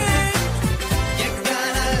worry. You're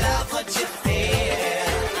gonna love what you feel.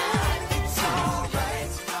 It's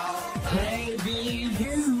alright. Baby,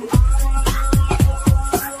 you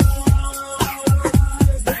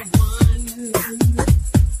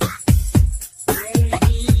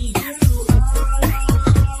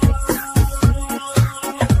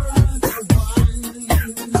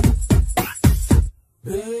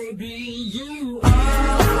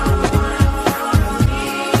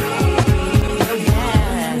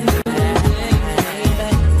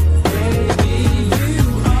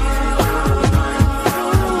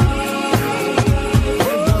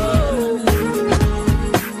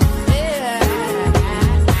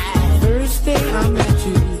First day I met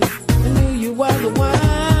you, I knew you were the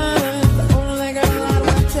one, the only girl I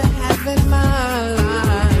want to have in my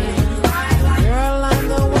life. Girl, I'm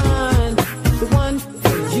the one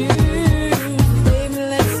for you. Baby,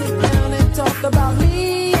 let's sit down and talk about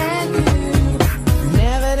me and you.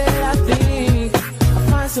 Never did I think I'd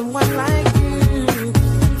find someone like you,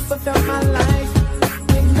 fulfill my life.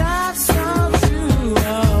 Make love so true.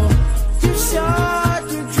 Oh, you sure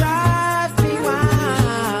to drive me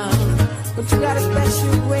wild. But you got a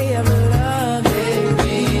special way of loving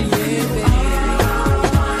me, baby.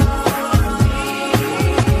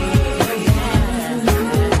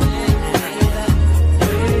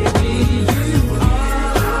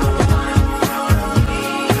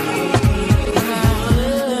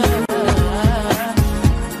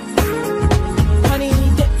 Honey,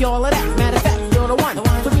 dip, all of that. Matter of fact, you're the one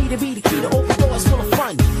for me to be the key to open doors full of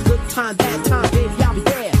fun. Good time, bad time, baby, I'll be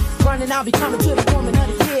there. Running, I'll be coming to the woman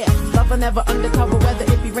of the year. Lover never undercover, whether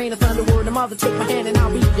it be rain or thunder, word of mother, take my hand and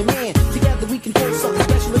I'll be your man. Together we can hold something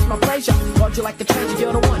special, it's my pleasure. Guard you like a treasure,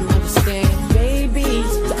 you're the one, understand? Baby,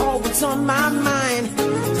 you're always on my mind.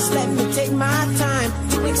 Just let me take my time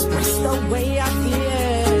to express the way I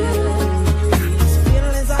feel. These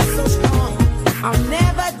feelings are so strong, I'll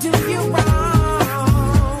never do you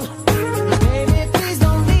wrong. Baby, please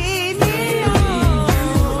don't leave me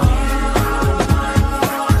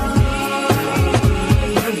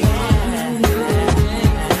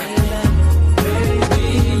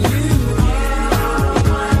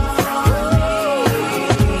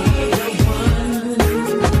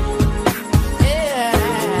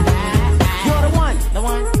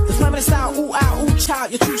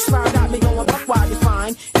Your true smile got me going buck while you're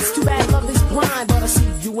fine. It's too bad love is blind, but I see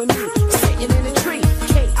you and me sitting in a tree.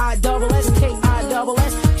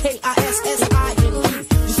 K-I-double-S-K-I-double-S-K-I-S-S-I-N-E.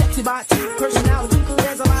 You're sexy by two personality.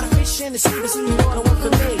 There's a lot of fish in the sea, but see you ought to work for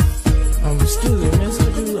me.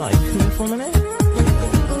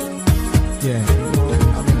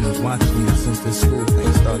 this school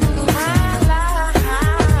thing started, you know what I'm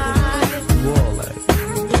saying? You all like,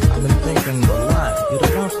 I've been thinking a lot. You're the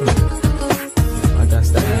one for me. I got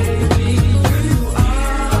to have you.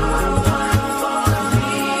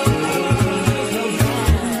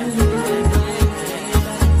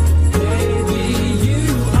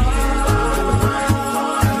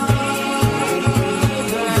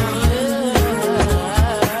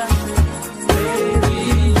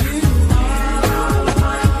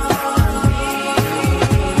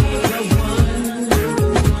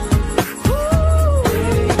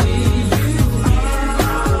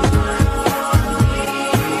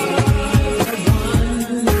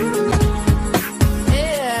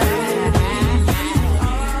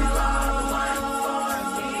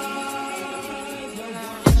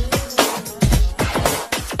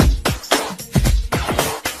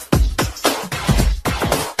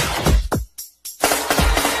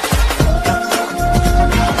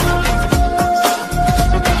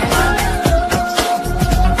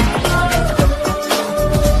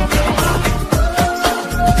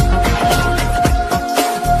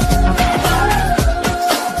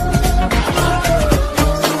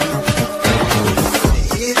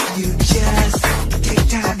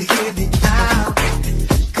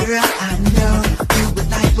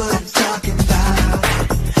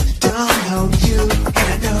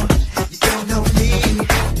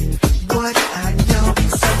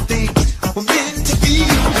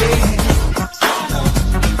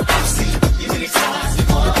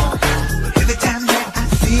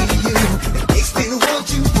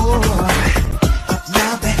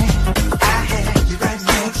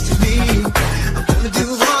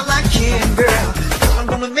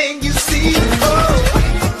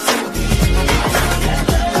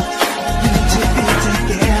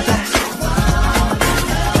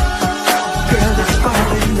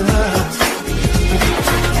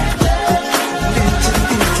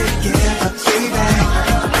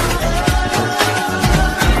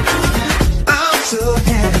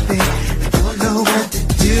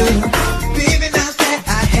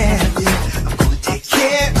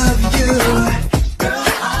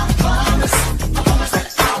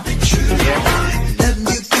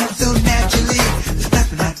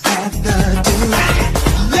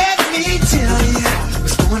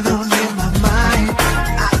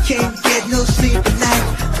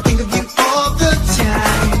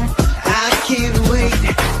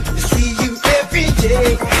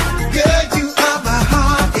 Girl, you are my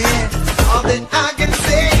heart, and all that I can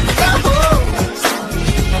say.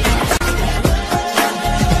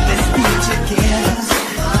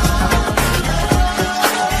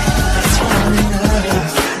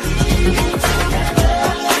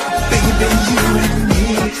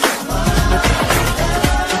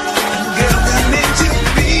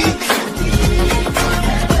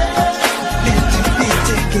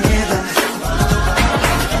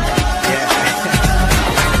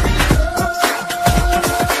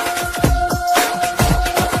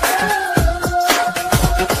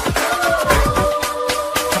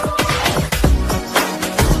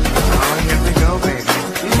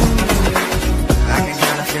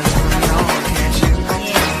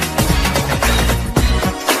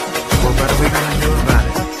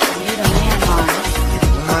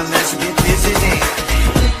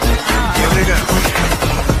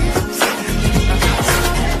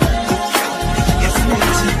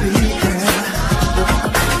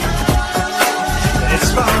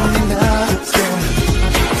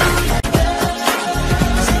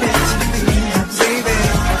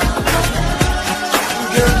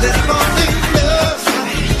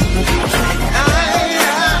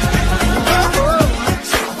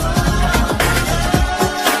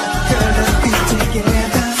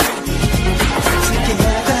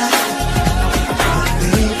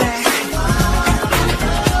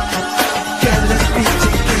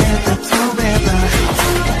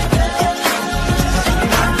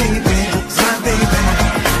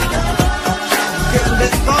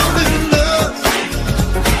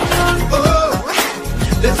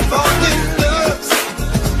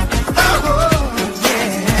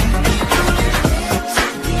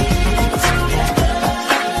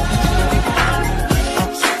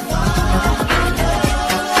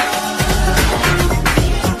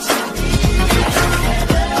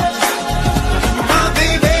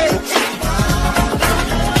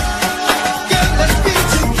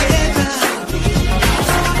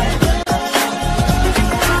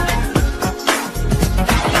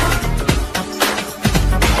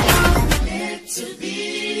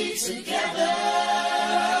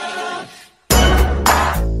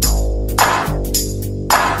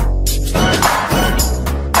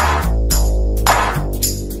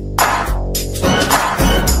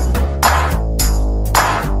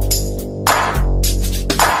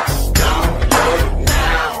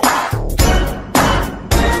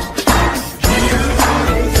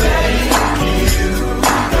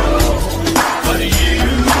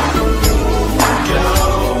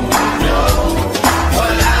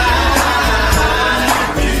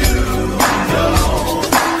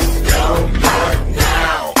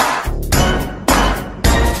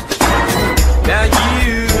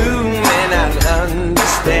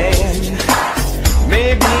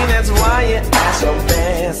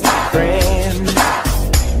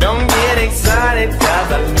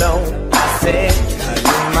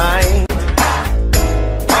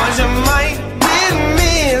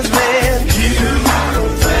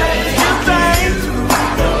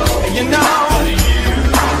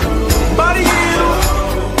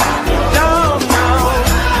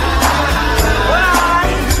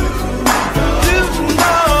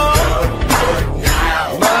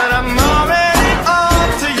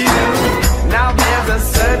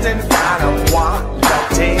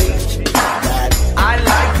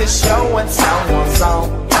 to show what someone's on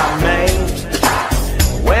me.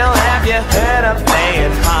 Well, have you heard of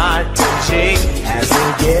playing hard to cheat as you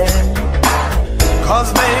get?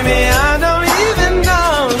 'Cause baby, I don't even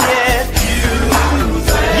know yet.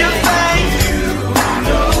 You think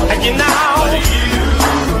you know,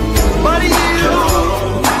 but you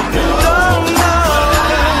don't know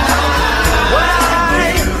what I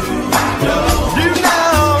do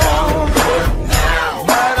know.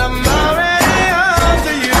 But I'm already on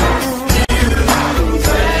to you.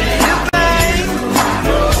 You think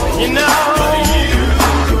you know,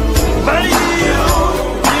 but you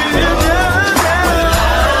don't know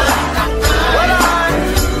what I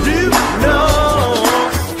do know.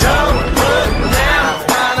 Don't look now,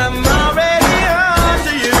 but I'm already on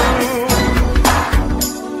to you.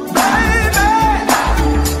 Baby,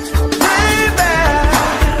 baby,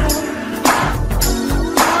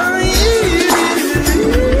 oh,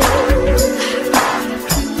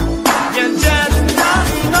 you just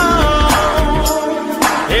don't know.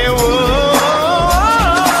 It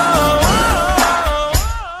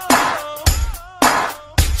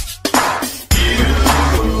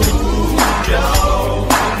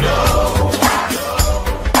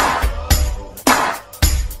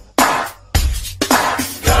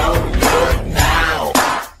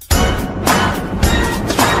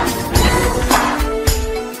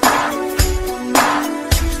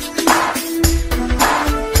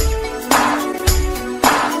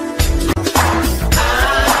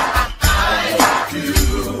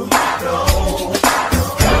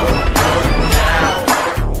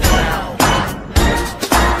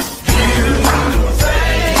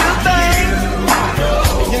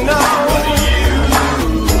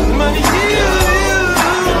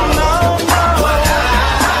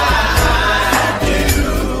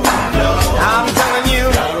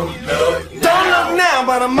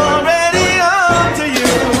but I'm already on to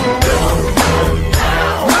you.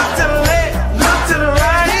 Look to the left, look to the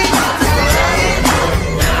right.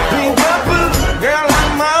 Pink up, girl,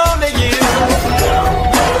 I'm on to you.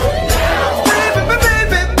 Baby,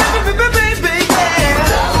 baby, baby, baby, baby,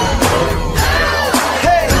 yeah.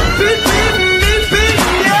 Hey, baby, baby,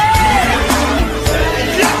 yeah.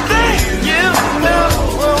 You think you know,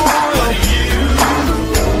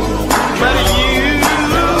 but you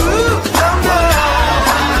don't know.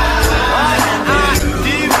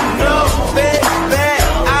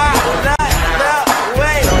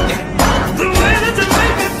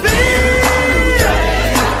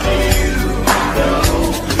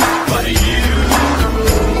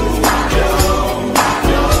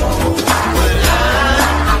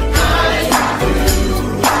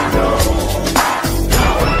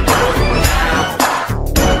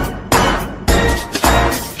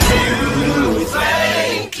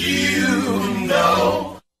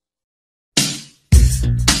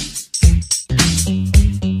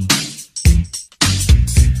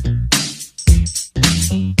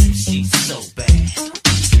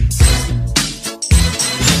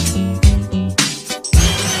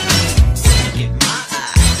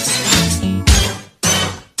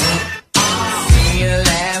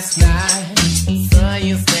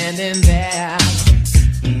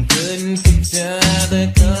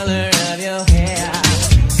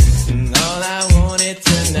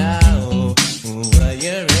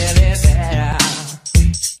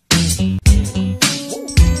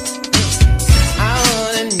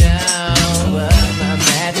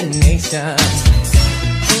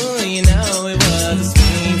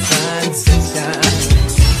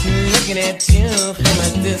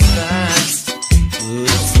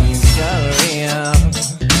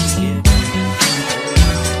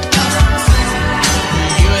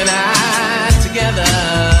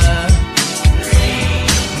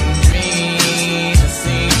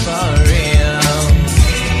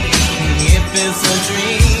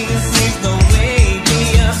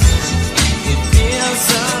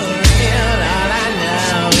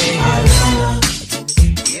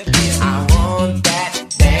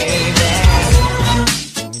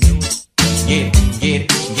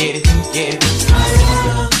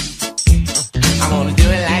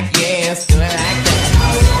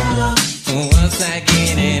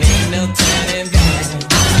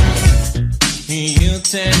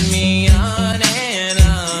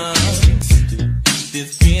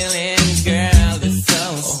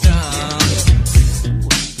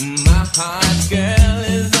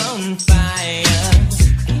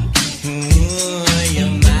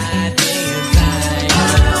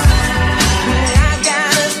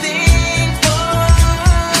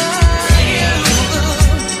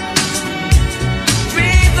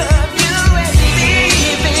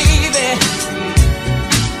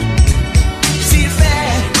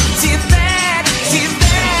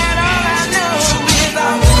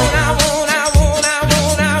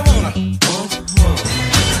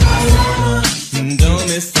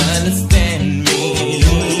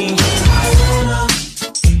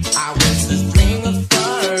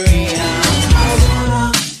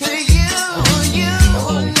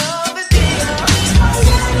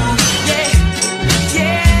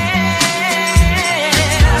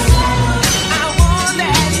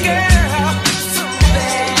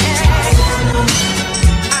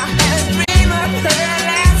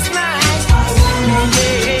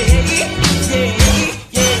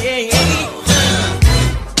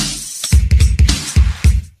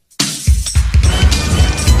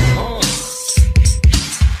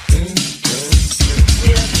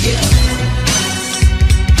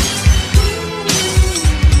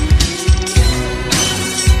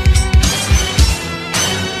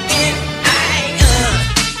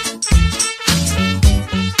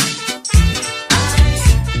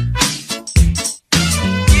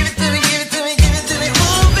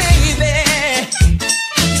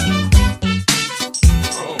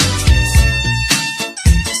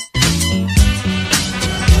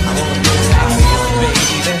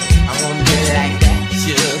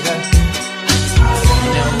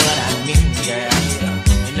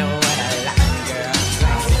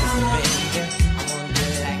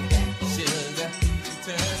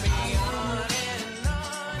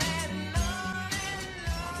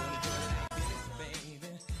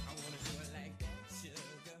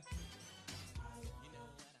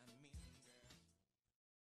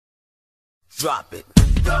 Drop it.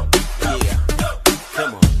 Yeah.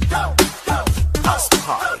 Come on. House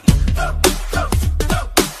party.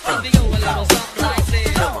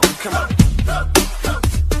 Come on, come on.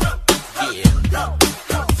 Yeah.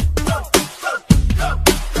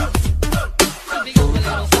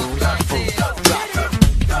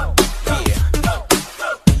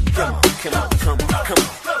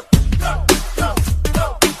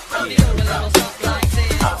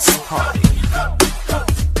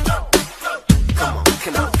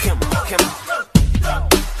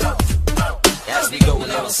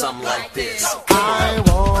 Something like this. I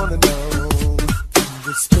wanna know,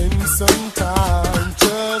 we'll spend some time,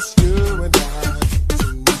 just you and I, so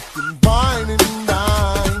we can wine and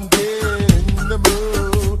dine, get in the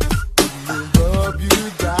mood, let me rub you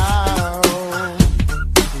down.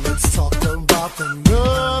 Let's talk about the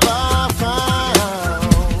love I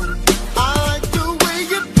found. I like the way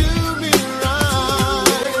you do me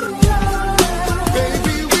right.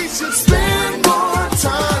 Baby, we should spend more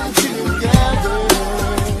time together.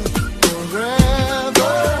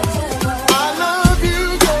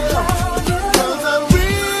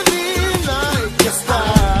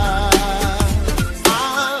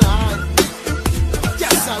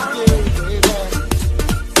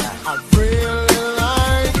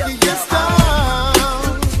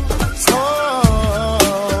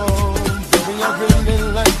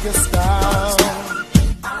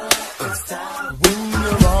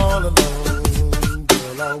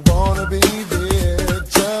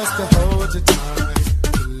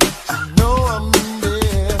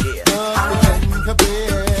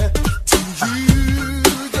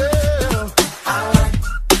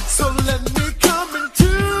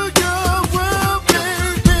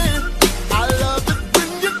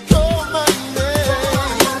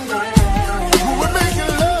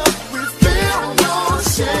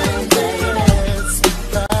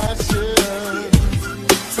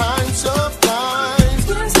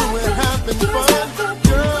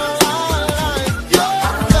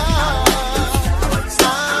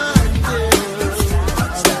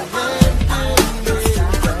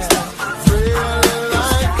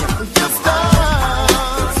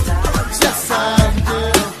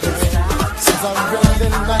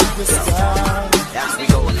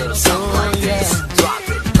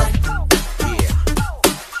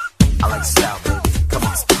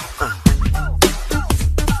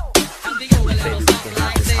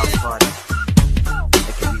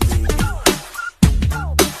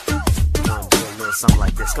 Something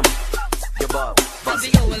like this. Come on. Your bub. Bust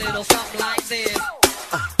it. A little something like this.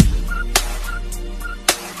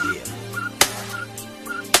 Yeah.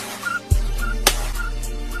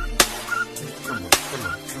 Come on, come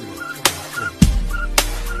on, come on, come on, come on.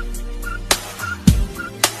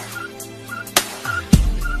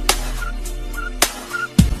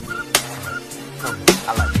 Come on.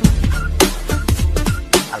 I like it.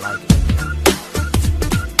 I like it.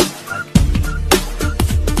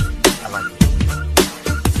 I like it.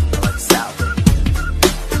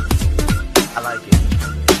 I like it.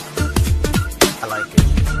 I like it.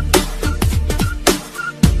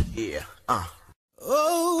 Yeah.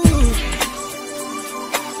 Oh,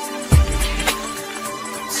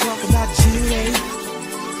 talk about Julie.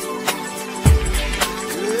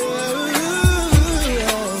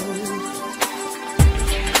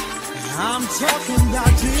 I'm talking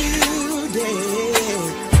about today.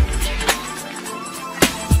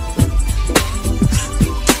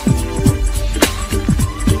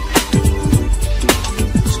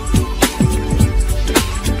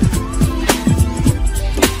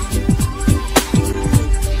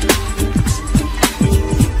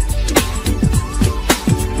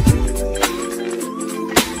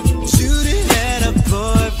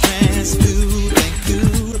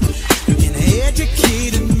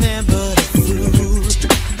 Educated man, but a fool.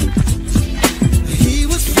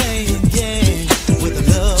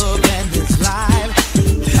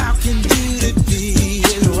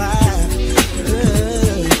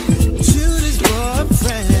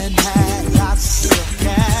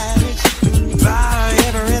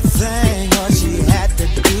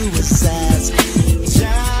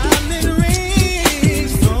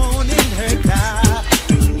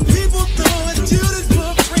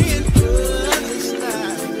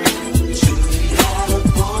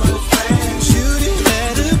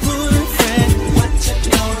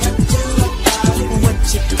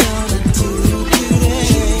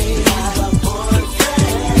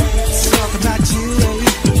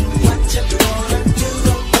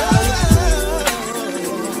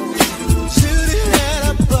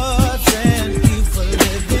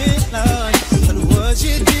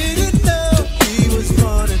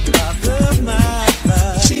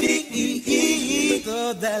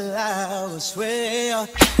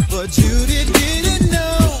 but Judy didn't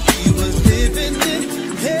know he was living in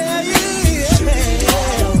hell.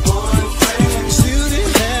 Judy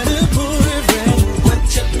had a boyfriend. What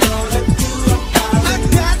you gonna do about it? I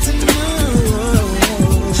got to know.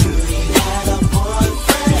 Judy had a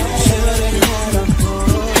boyfriend. Judy had a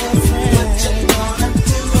boyfriend. What you gonna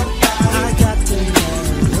do about it? I got to know.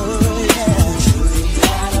 Judy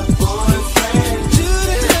had a boyfriend.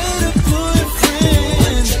 Judy had a boyfriend.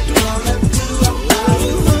 What you gonna do about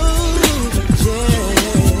it?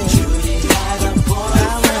 Judy had a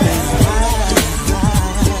boyfriend.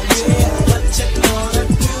 What you gonna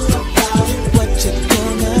do about it? What you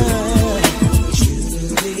gonna?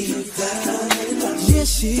 Judy got it. Yes,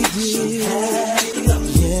 she did.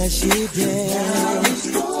 Yes, she did.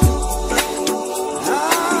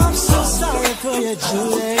 I'm so sorry for you,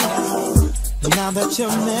 Judy. Now that your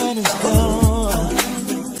man is gone,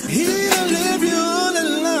 he'll leave you all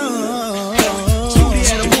alone. Judy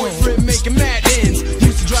had a boyfriend making mad ends.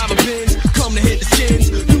 Used to drive a Benz, come to hit the skins.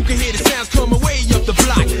 You can hear the sounds coming way up the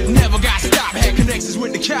block. Never got stopped, had connections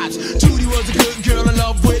with the cops. Judy was a good girl in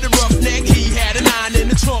love with a roughneck. He had a 9 in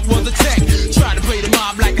the trunk, was a tech. Tried to play the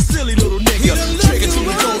mob like a silly little nigga. Trigger to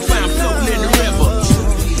the dome, found floating in the river.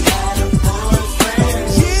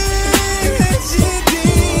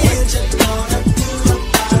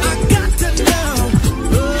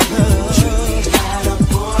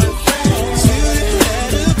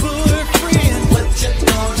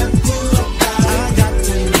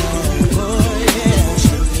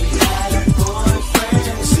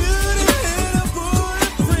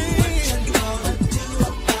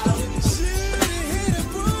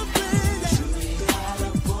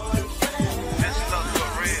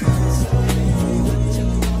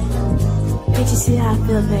 Can't you see how I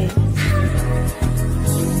feel, babe?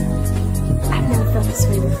 I've never felt this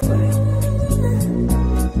way before.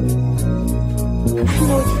 I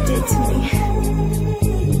know what you did to me.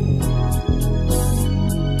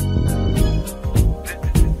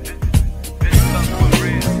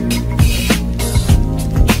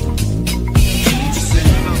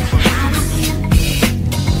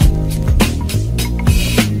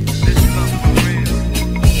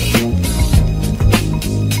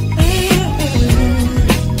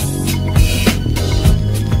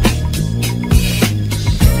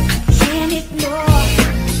 Can't ignore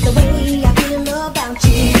the way I feel about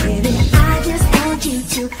you, baby. I just want you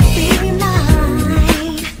to be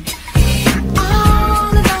mine.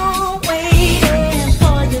 All alone, waiting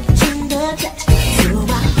for your tender touch. So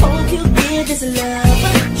I hope you give this love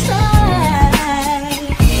a try.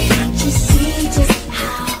 Can't you see just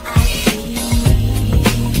how I feel?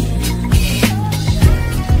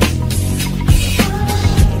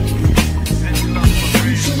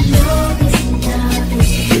 You know this love is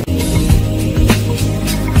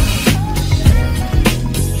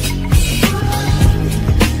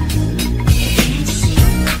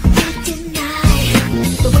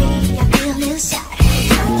the way I feel inside.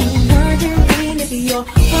 I'm wondering if you're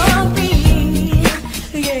for real.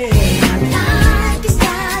 Yeah, I like your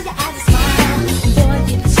style, your eyes smile. Boy,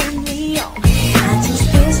 you turn me on. I just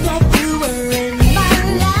wish that you were in my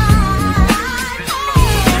life.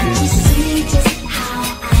 Can't you see just how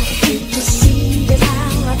I feel? You see just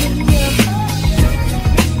how I feel.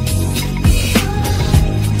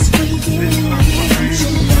 It's for you. You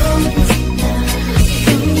know this love.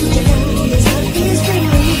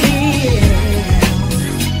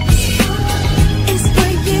 It's for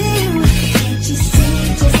you. Can't you see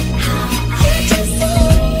just how? Can't you see?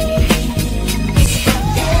 It's for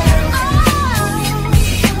you.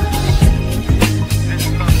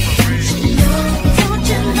 Don't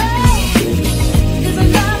you know? 'Cause the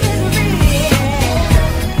love is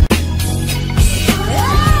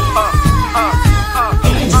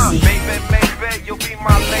Baby, you'll be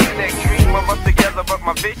my lady. Dream of us together, but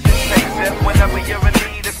my vision takes it. Whenever you're in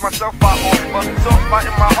need, it's myself I offer. Soft spot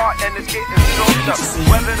in my heart, and it's getting softer.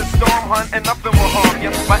 Weather the storm, hun, and nothing will harm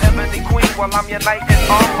you. My ebony queen, while I'm your knight in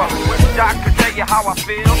armor. Wish I could tell you how I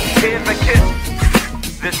feel. Here's a kiss.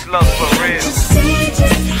 This love's for real. see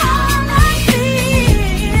just how I feel.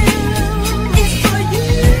 It's for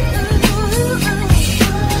you. Don't you know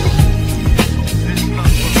this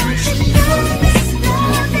love is real? It's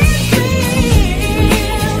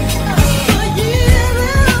for you.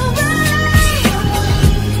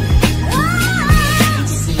 Can't you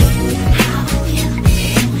see how I feel?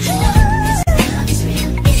 Don't you know this love is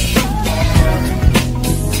real? It's for you.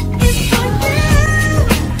 It's for you.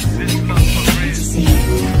 This love's for real. See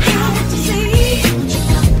how I feel? Don't you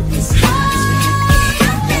know this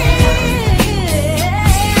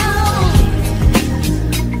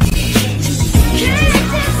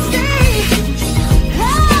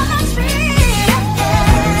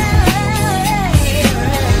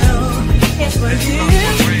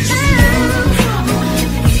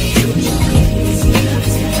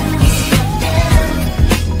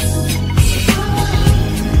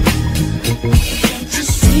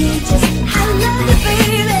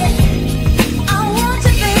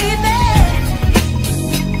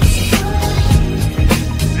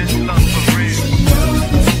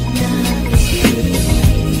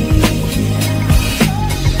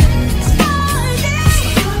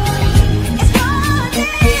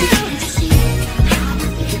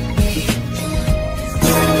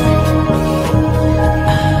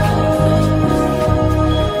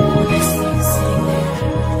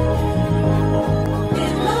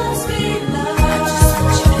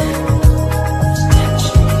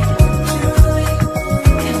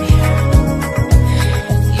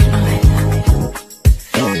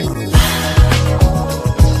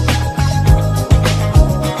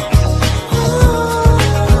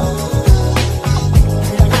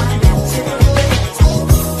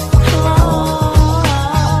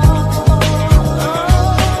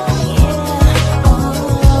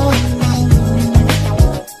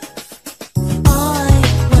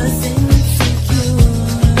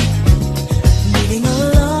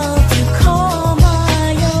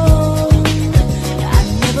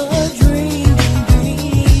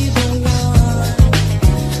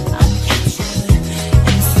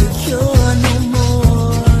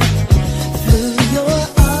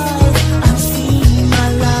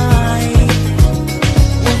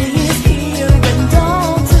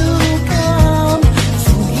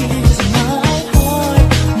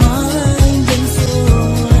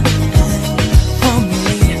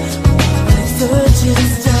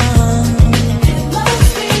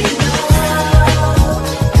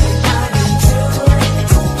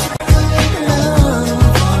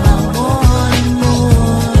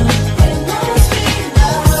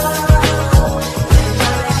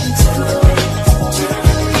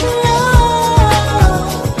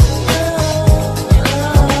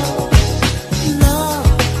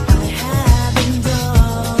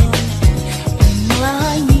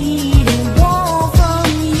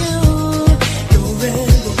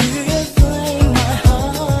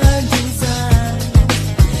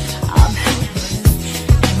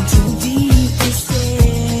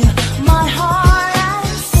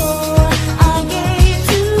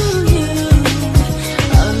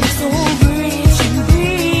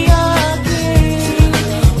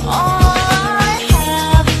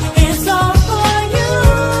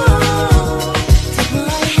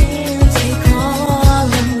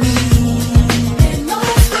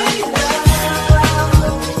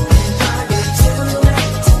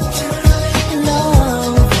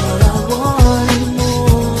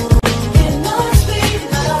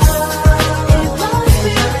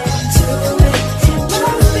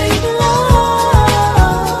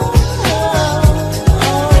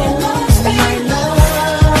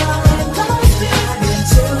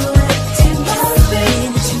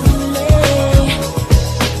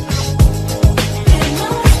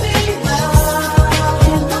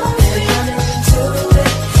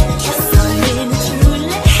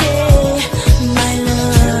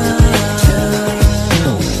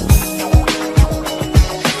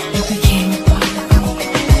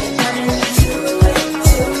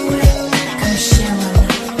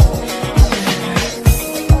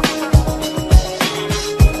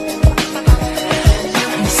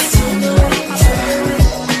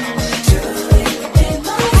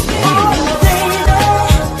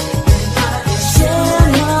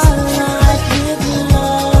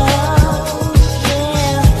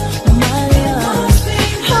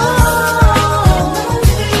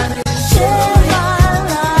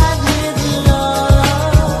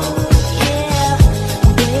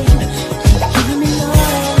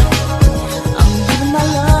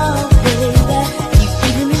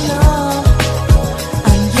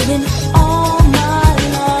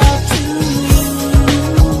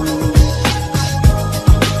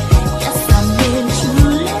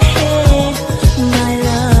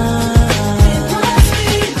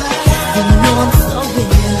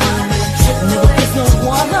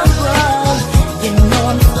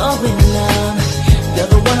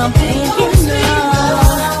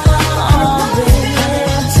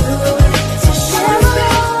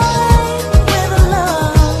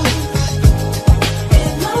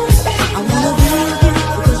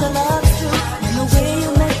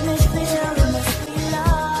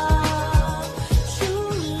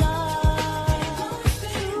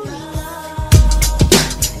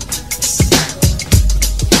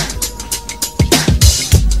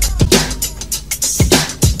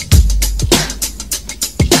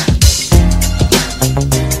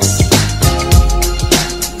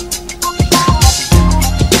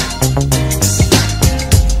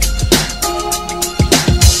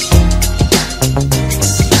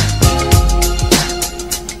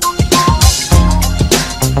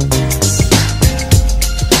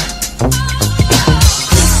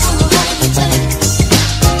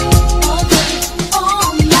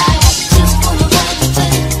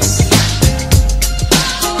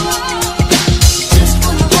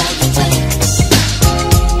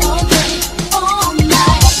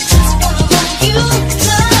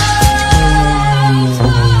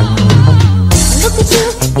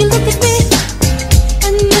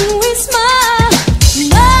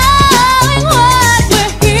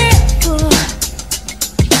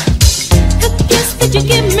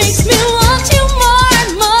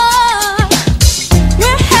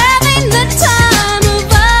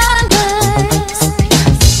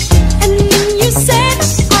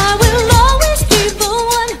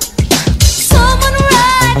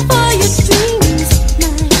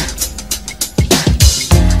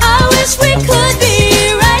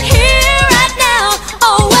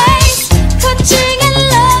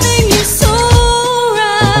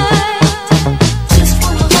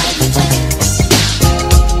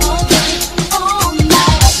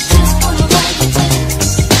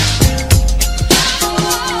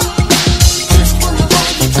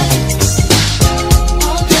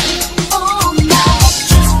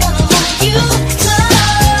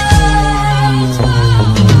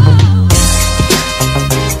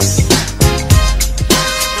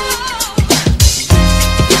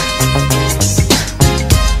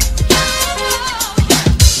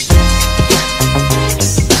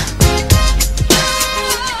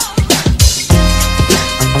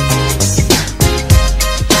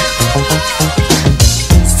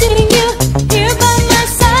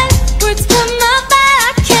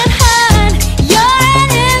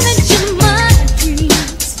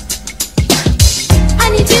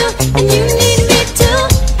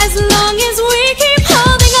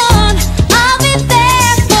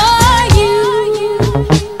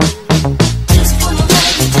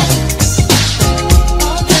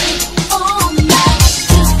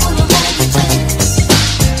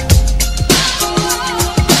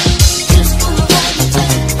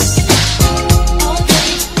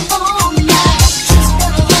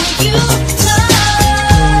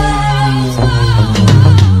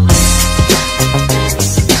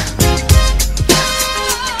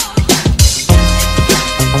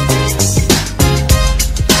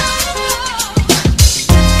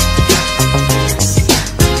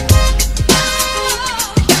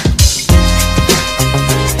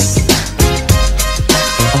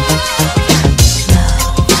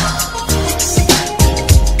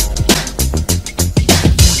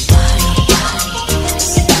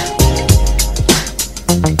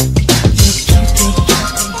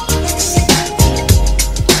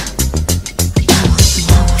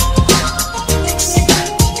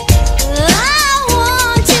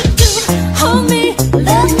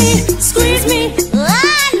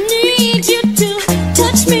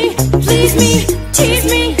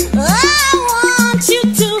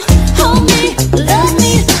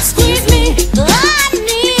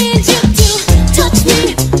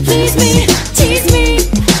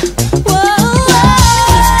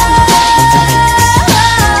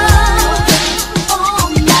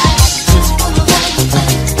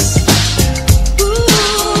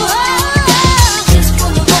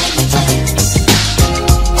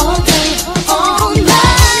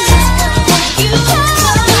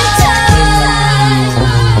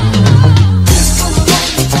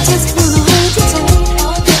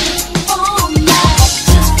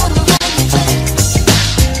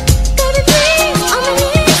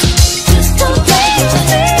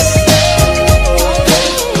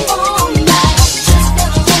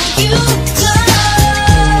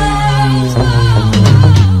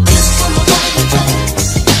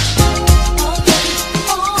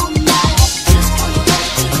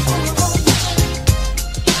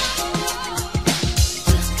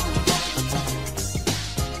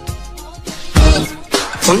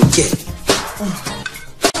Funky.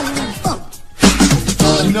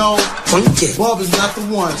 No, Bob is not the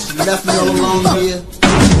one. She left me all alone here.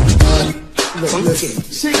 Look, listen,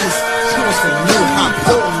 she wants some new hot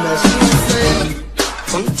potent, you know what I'm saying?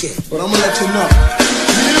 Funky. But I'm gonna let you know.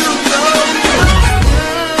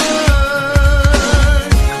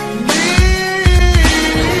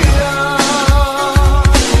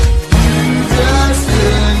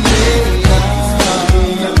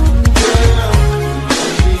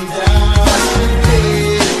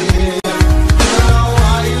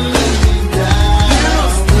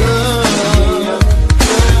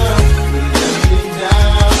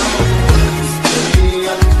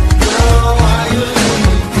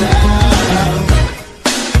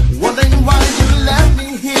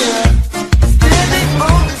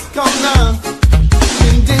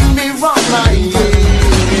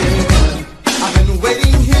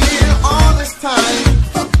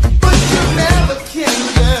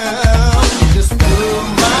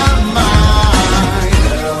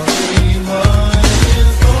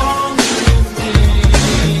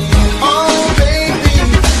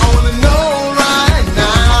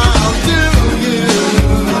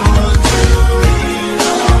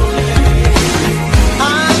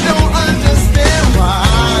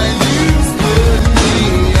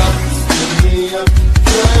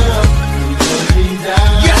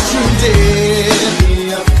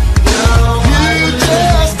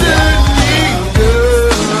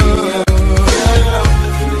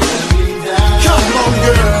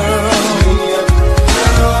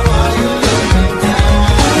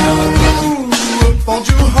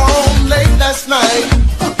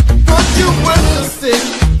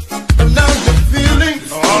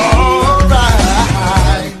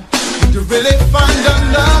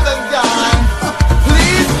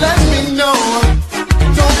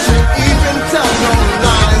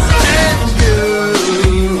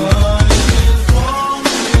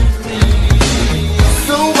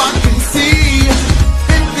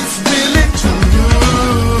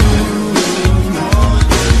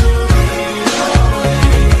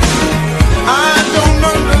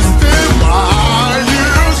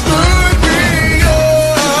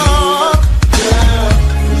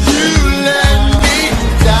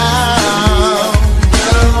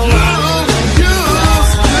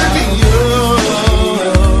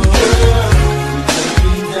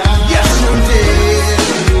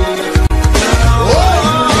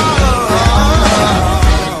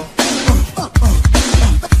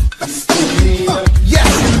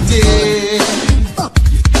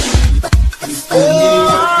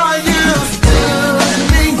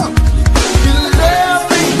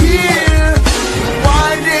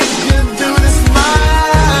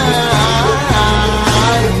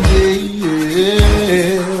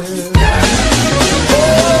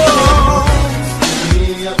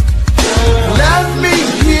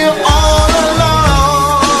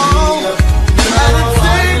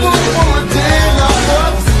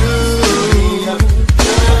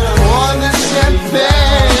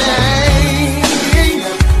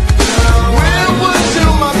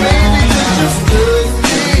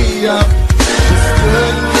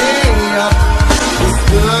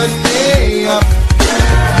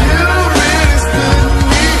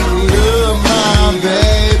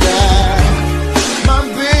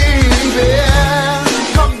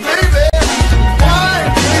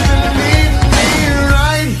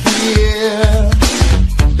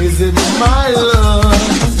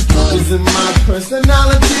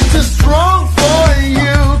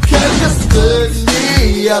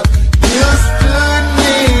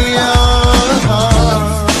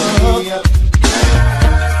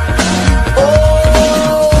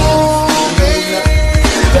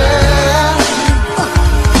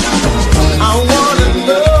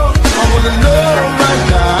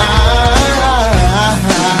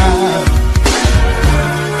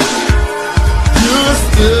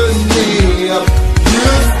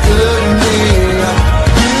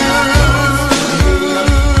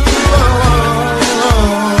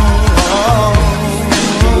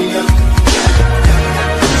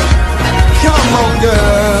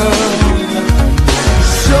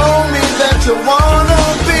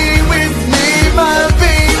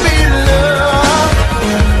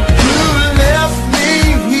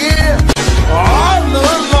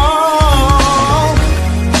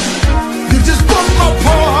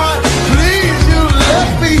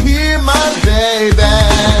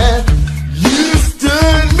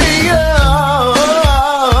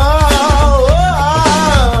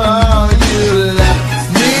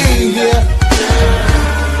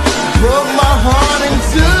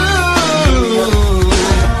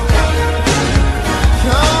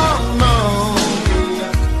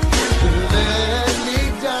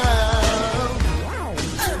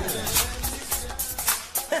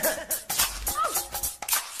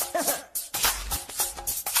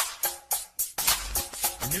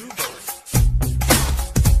 Friends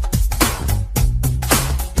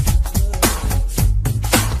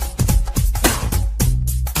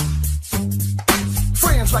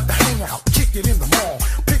like to hang out, kick it in the mall,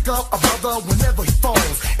 pick up a brother whenever he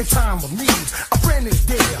falls. In time of need, a friend is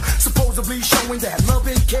there, supposedly showing that love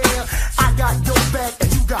and care. I got your back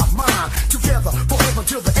and you got mine, together forever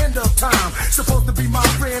till the end of time. Supposed to be my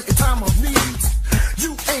friend in time of need.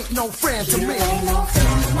 You ain't no friend to me. You ain't no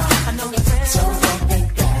friend of mine. I know your friend. So don't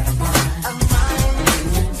think that of mine. When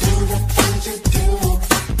you do the things you do,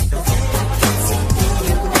 the thing I can't see through.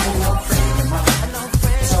 You ain't no friend of mine. I know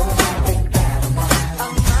friend. So don't think that of mine.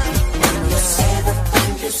 When you say the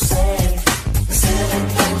things you say, the silly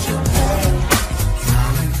things you play.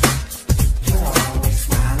 Smiling, you're always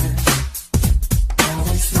smiling.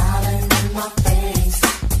 Always smiling in my face,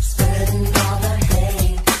 spreading all the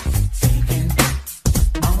hate. Thinking,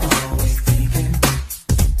 I'm always thinking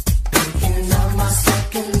of my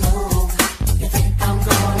second move. You think I'm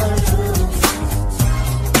gonna lose?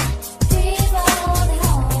 People, they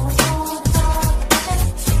always want to talk.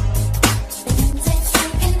 Things they say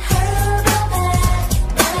can hurt real bad,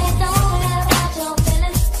 but they don't care about your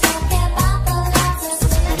feelings. Don't care about the lies they're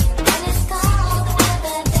spilling, and it's called the way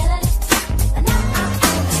they're dealing. And now I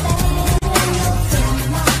understand.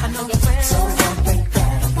 I know your friend. So don't think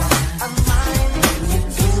that of mine. When you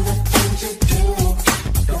do the things you do,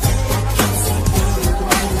 the thing I can't see through. You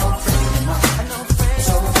ain't no friend of mine. I know friend.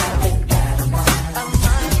 So don't think that of mine.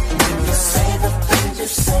 When you say the things you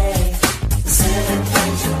say, the silly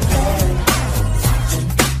things you play. Watching,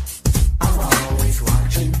 I'm always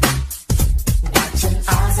watching. Watching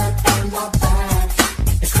eyes up on my back.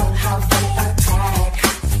 It's cold how they attack.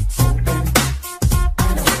 Hoping, I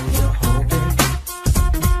know you're hoping.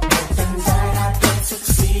 Hoping that I don't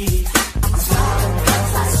succeed. I'm smiling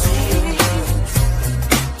 'cause I see.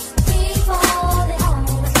 People, they always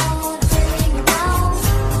want to bring you down.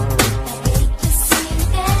 They hate to see you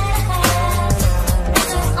get ahead.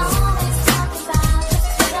 They're always talking about you.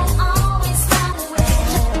 They don't always stop and wait.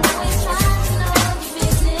 Always trying to know your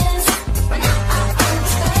business. But now I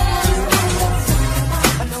understand.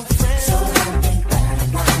 I know friend. So don't think that of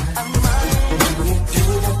mine. When you do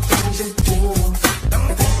the things you do, the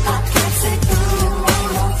thing I can't see through. You ain't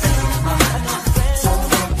no friend of mine. So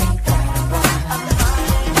don't think that of mine.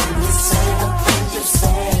 When you say the things you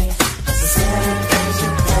say, the silly things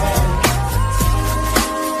you play.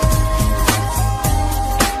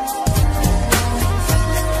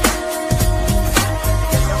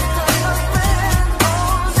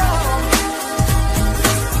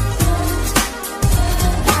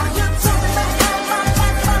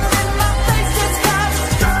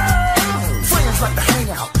 Friends like to hang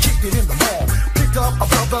out, kick it in the mall, pick up a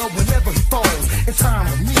brother whenever he falls. In time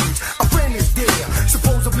of need, a friend is there,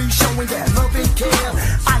 supposedly showing that love and care.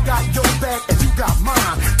 I got your back and you got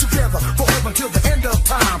mine, together forever till the end of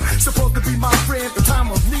time. Supposed to be my friend in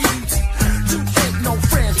time of need. You ain't no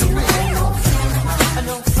friend to me. I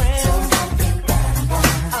know friend.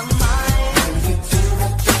 I'm mine. When you do the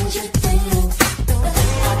things you do, the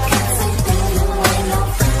thing I can't see through. You ain't no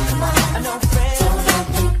friend of mine. I know friend. So don't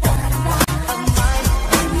think that I'm mine.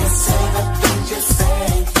 when you say the things you say,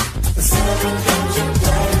 the silly things you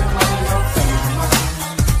play.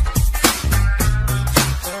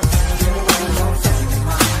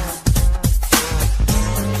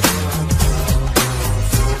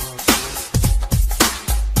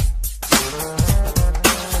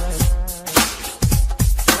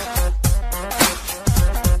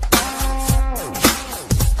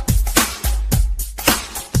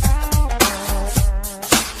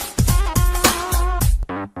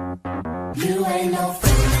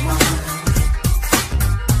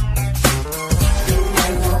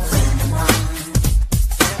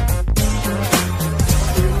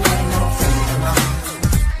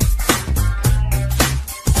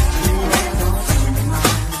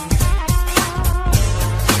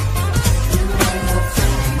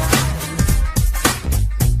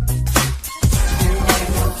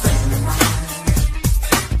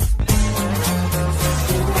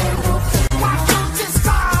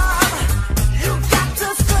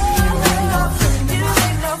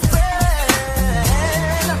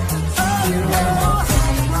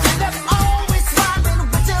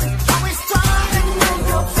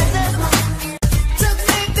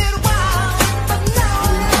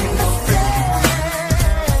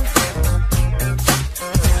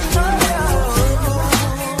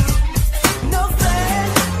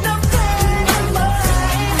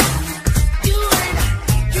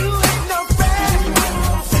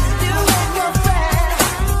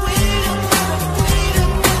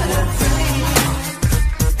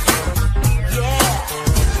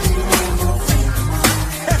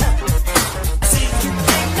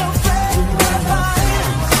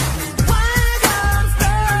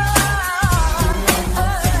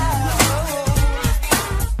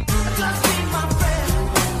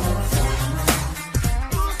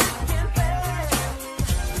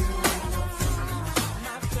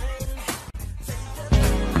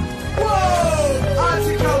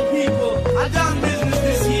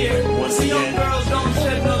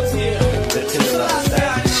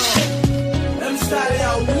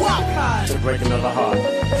 another heart.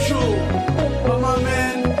 True, but my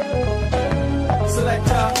man,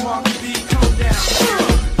 Selector Mark B, calm down.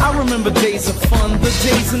 I remember days of fun, the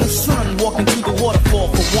days in the sun, walking to the waterfall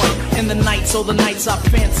for one. And the nights, oh the nights I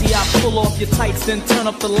fancy, I pull off your tights, then turn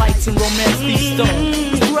up the lights and romance these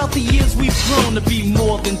stones. Throughout the years we've grown to be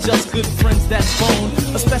more than just good friends that bone.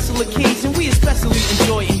 A special occasion, we especially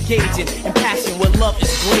enjoy engaging in passion where love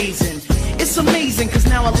is blazing. It's amazing, cause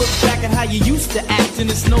now I look back at how you used to act, and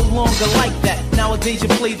it's no longer like that. Nowadays you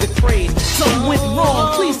play the craze. Something went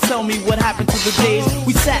wrong, please tell me what happened to the days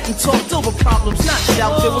we sat and talked over problems, not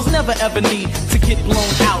shout. There was never ever need to get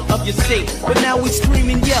blown out of your state, but now we scream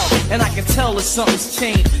and yell, and I can tell that something's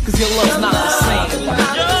changed, cause your love's not the same.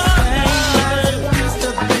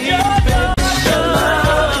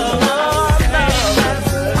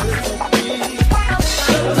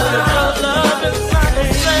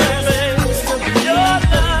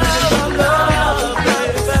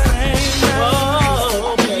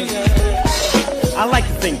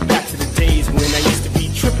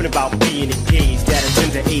 About being engaged at a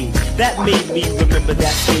tender age. That made me remember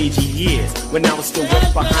that stage of years when I was still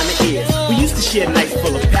wet behind the ears. We used to share nights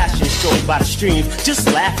full of passion, strolling by the streams,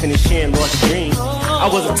 just laughing and sharing lost dreams. I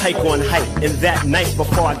was a type on height, and that night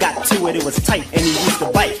before I got to it, it was tight, and he used to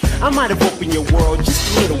bite. I might have opened your world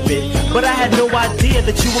just a little bit, but I had no idea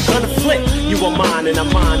that you were gonna flip. You were mine, and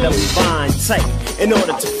I'm mine, that we bind tight in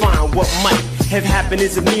order to find what might have happened.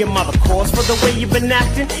 Is it me or my the cause for the way you've been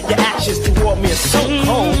acting? Your actions toward me are so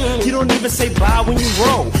cold. You don't even say bye when you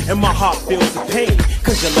roll, and my heart feels the pain,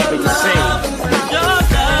 cause your love ain't the same. Your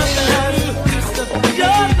love,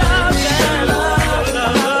 your love,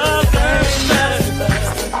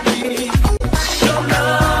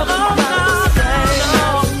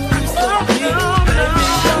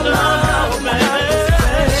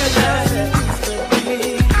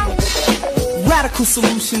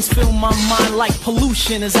 solutions fill my mind like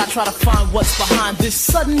pollution as I try to find what's behind this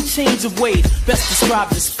sudden change of ways. Best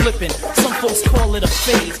described as flipping. Some folks call it a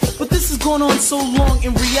phase, but this has gone on so long.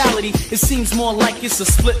 In reality, it seems more like it's a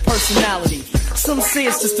split personality. Some say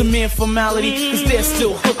it's just a mere formality, cause they're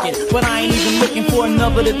still hooking, but I ain't even looking for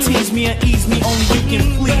another to tease me or ease me. Only you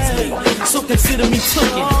can please me, so consider me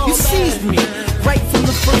tooken. You seized me right from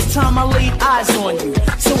the first time I laid eyes on you,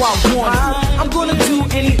 so I warn you, I'm gonna do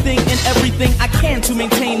anything and everything I can to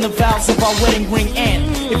maintain the vows of our wedding ring. And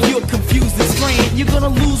if you're confused and straying, you're gonna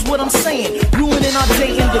lose what I'm saying, ruining our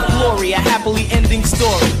day in the glory, a happily ending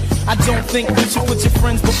story. I don't think you should put your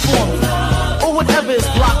friends before me, or whatever is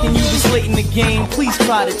blocking you this late in the game. Please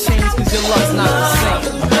try to change, cause your love's not the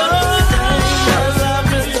same.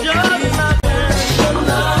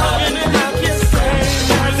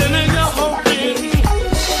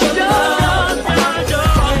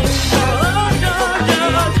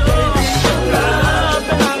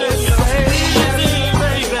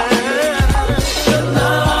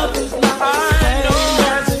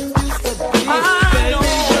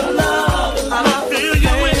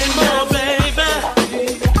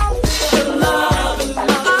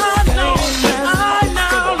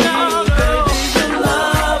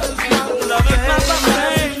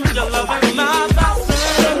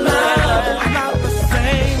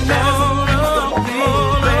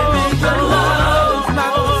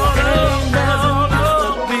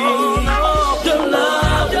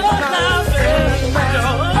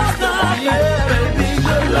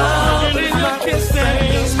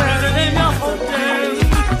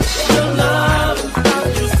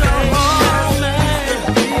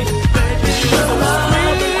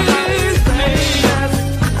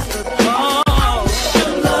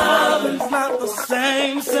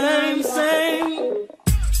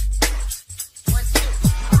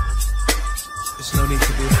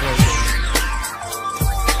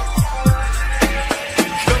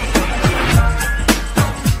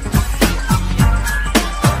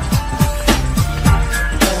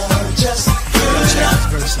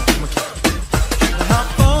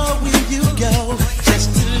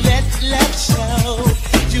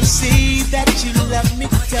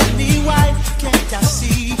 Tell me why can't I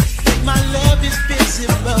see that my love is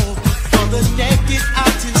visible for the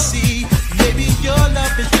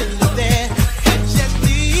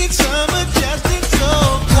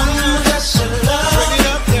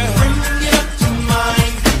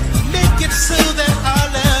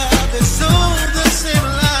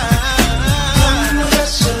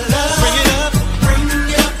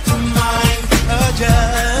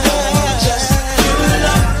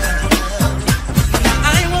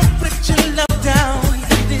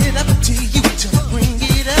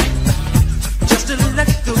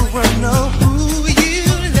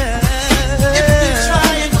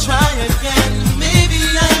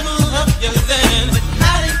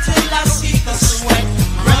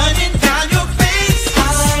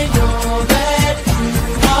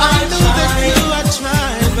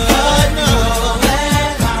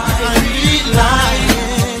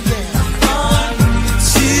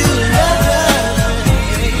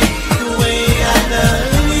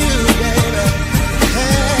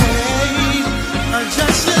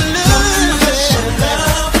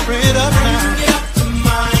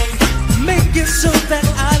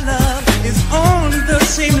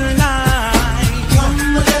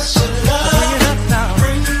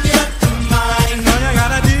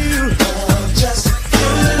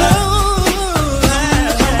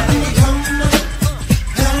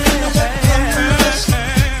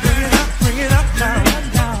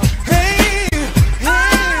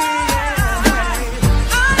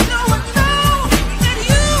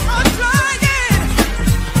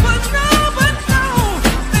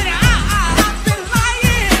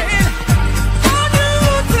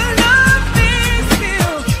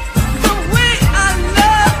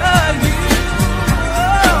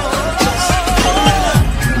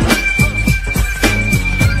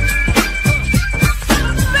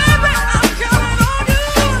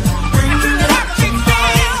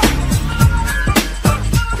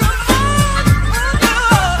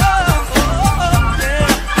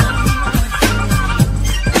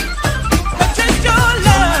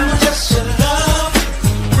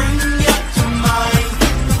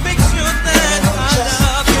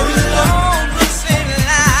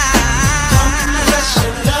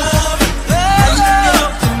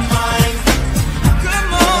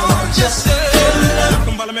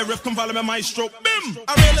follow me, maestro. Bim!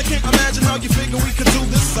 I really can't imagine how you figure we could do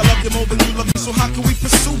this. I love you more than you love me, so how can we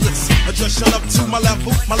pursue this? Adjust your love to my level,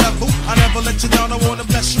 my level. I never let you down, I wanna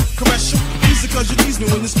bless you, caress you. Easy cause you tease me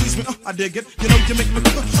when you squeeze me, I dig it. You know you make me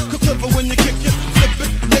quiver when you kick it, flip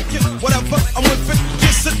it, lick it, whatever, I'm with it,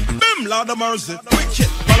 kiss it. Bim! Lord of mercy, quick hit.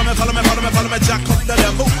 Follow me, follow me, follow me, follow me, jack up the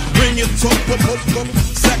level. Bring it up,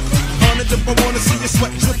 second. If I wanna see you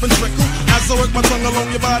sweat, drip and trickle. As I work my tongue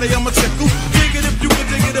along your body, I'ma tickle. Dig it if you can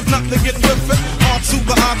dig it, if not, then get with it. R to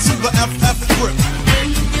the I to the FF grip.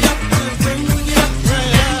 Bring it up, bring it up,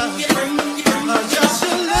 bring it up. Just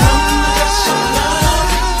your love, just your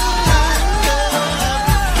love.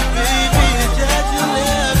 Baby, just your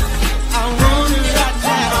love. I want it right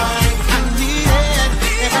now. I need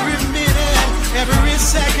it every minute, every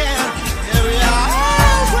second, every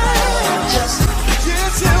hour. Just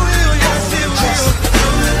you will.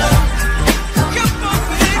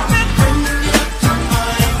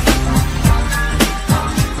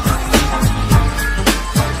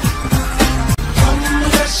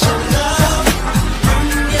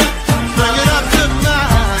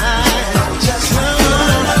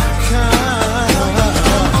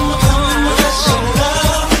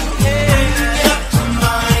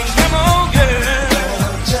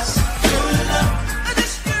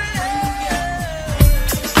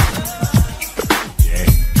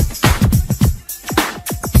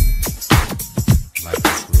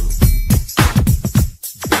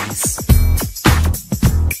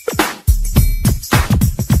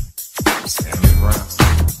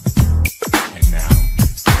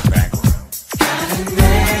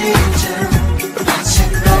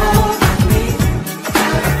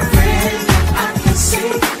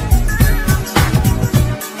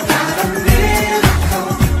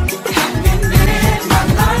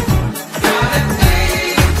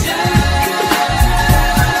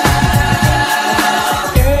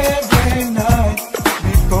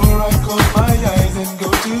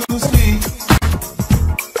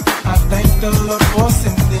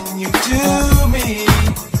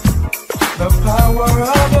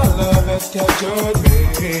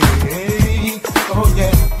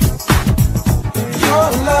 Your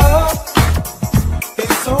love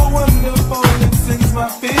is so wonderful, it sends my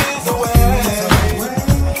fears away.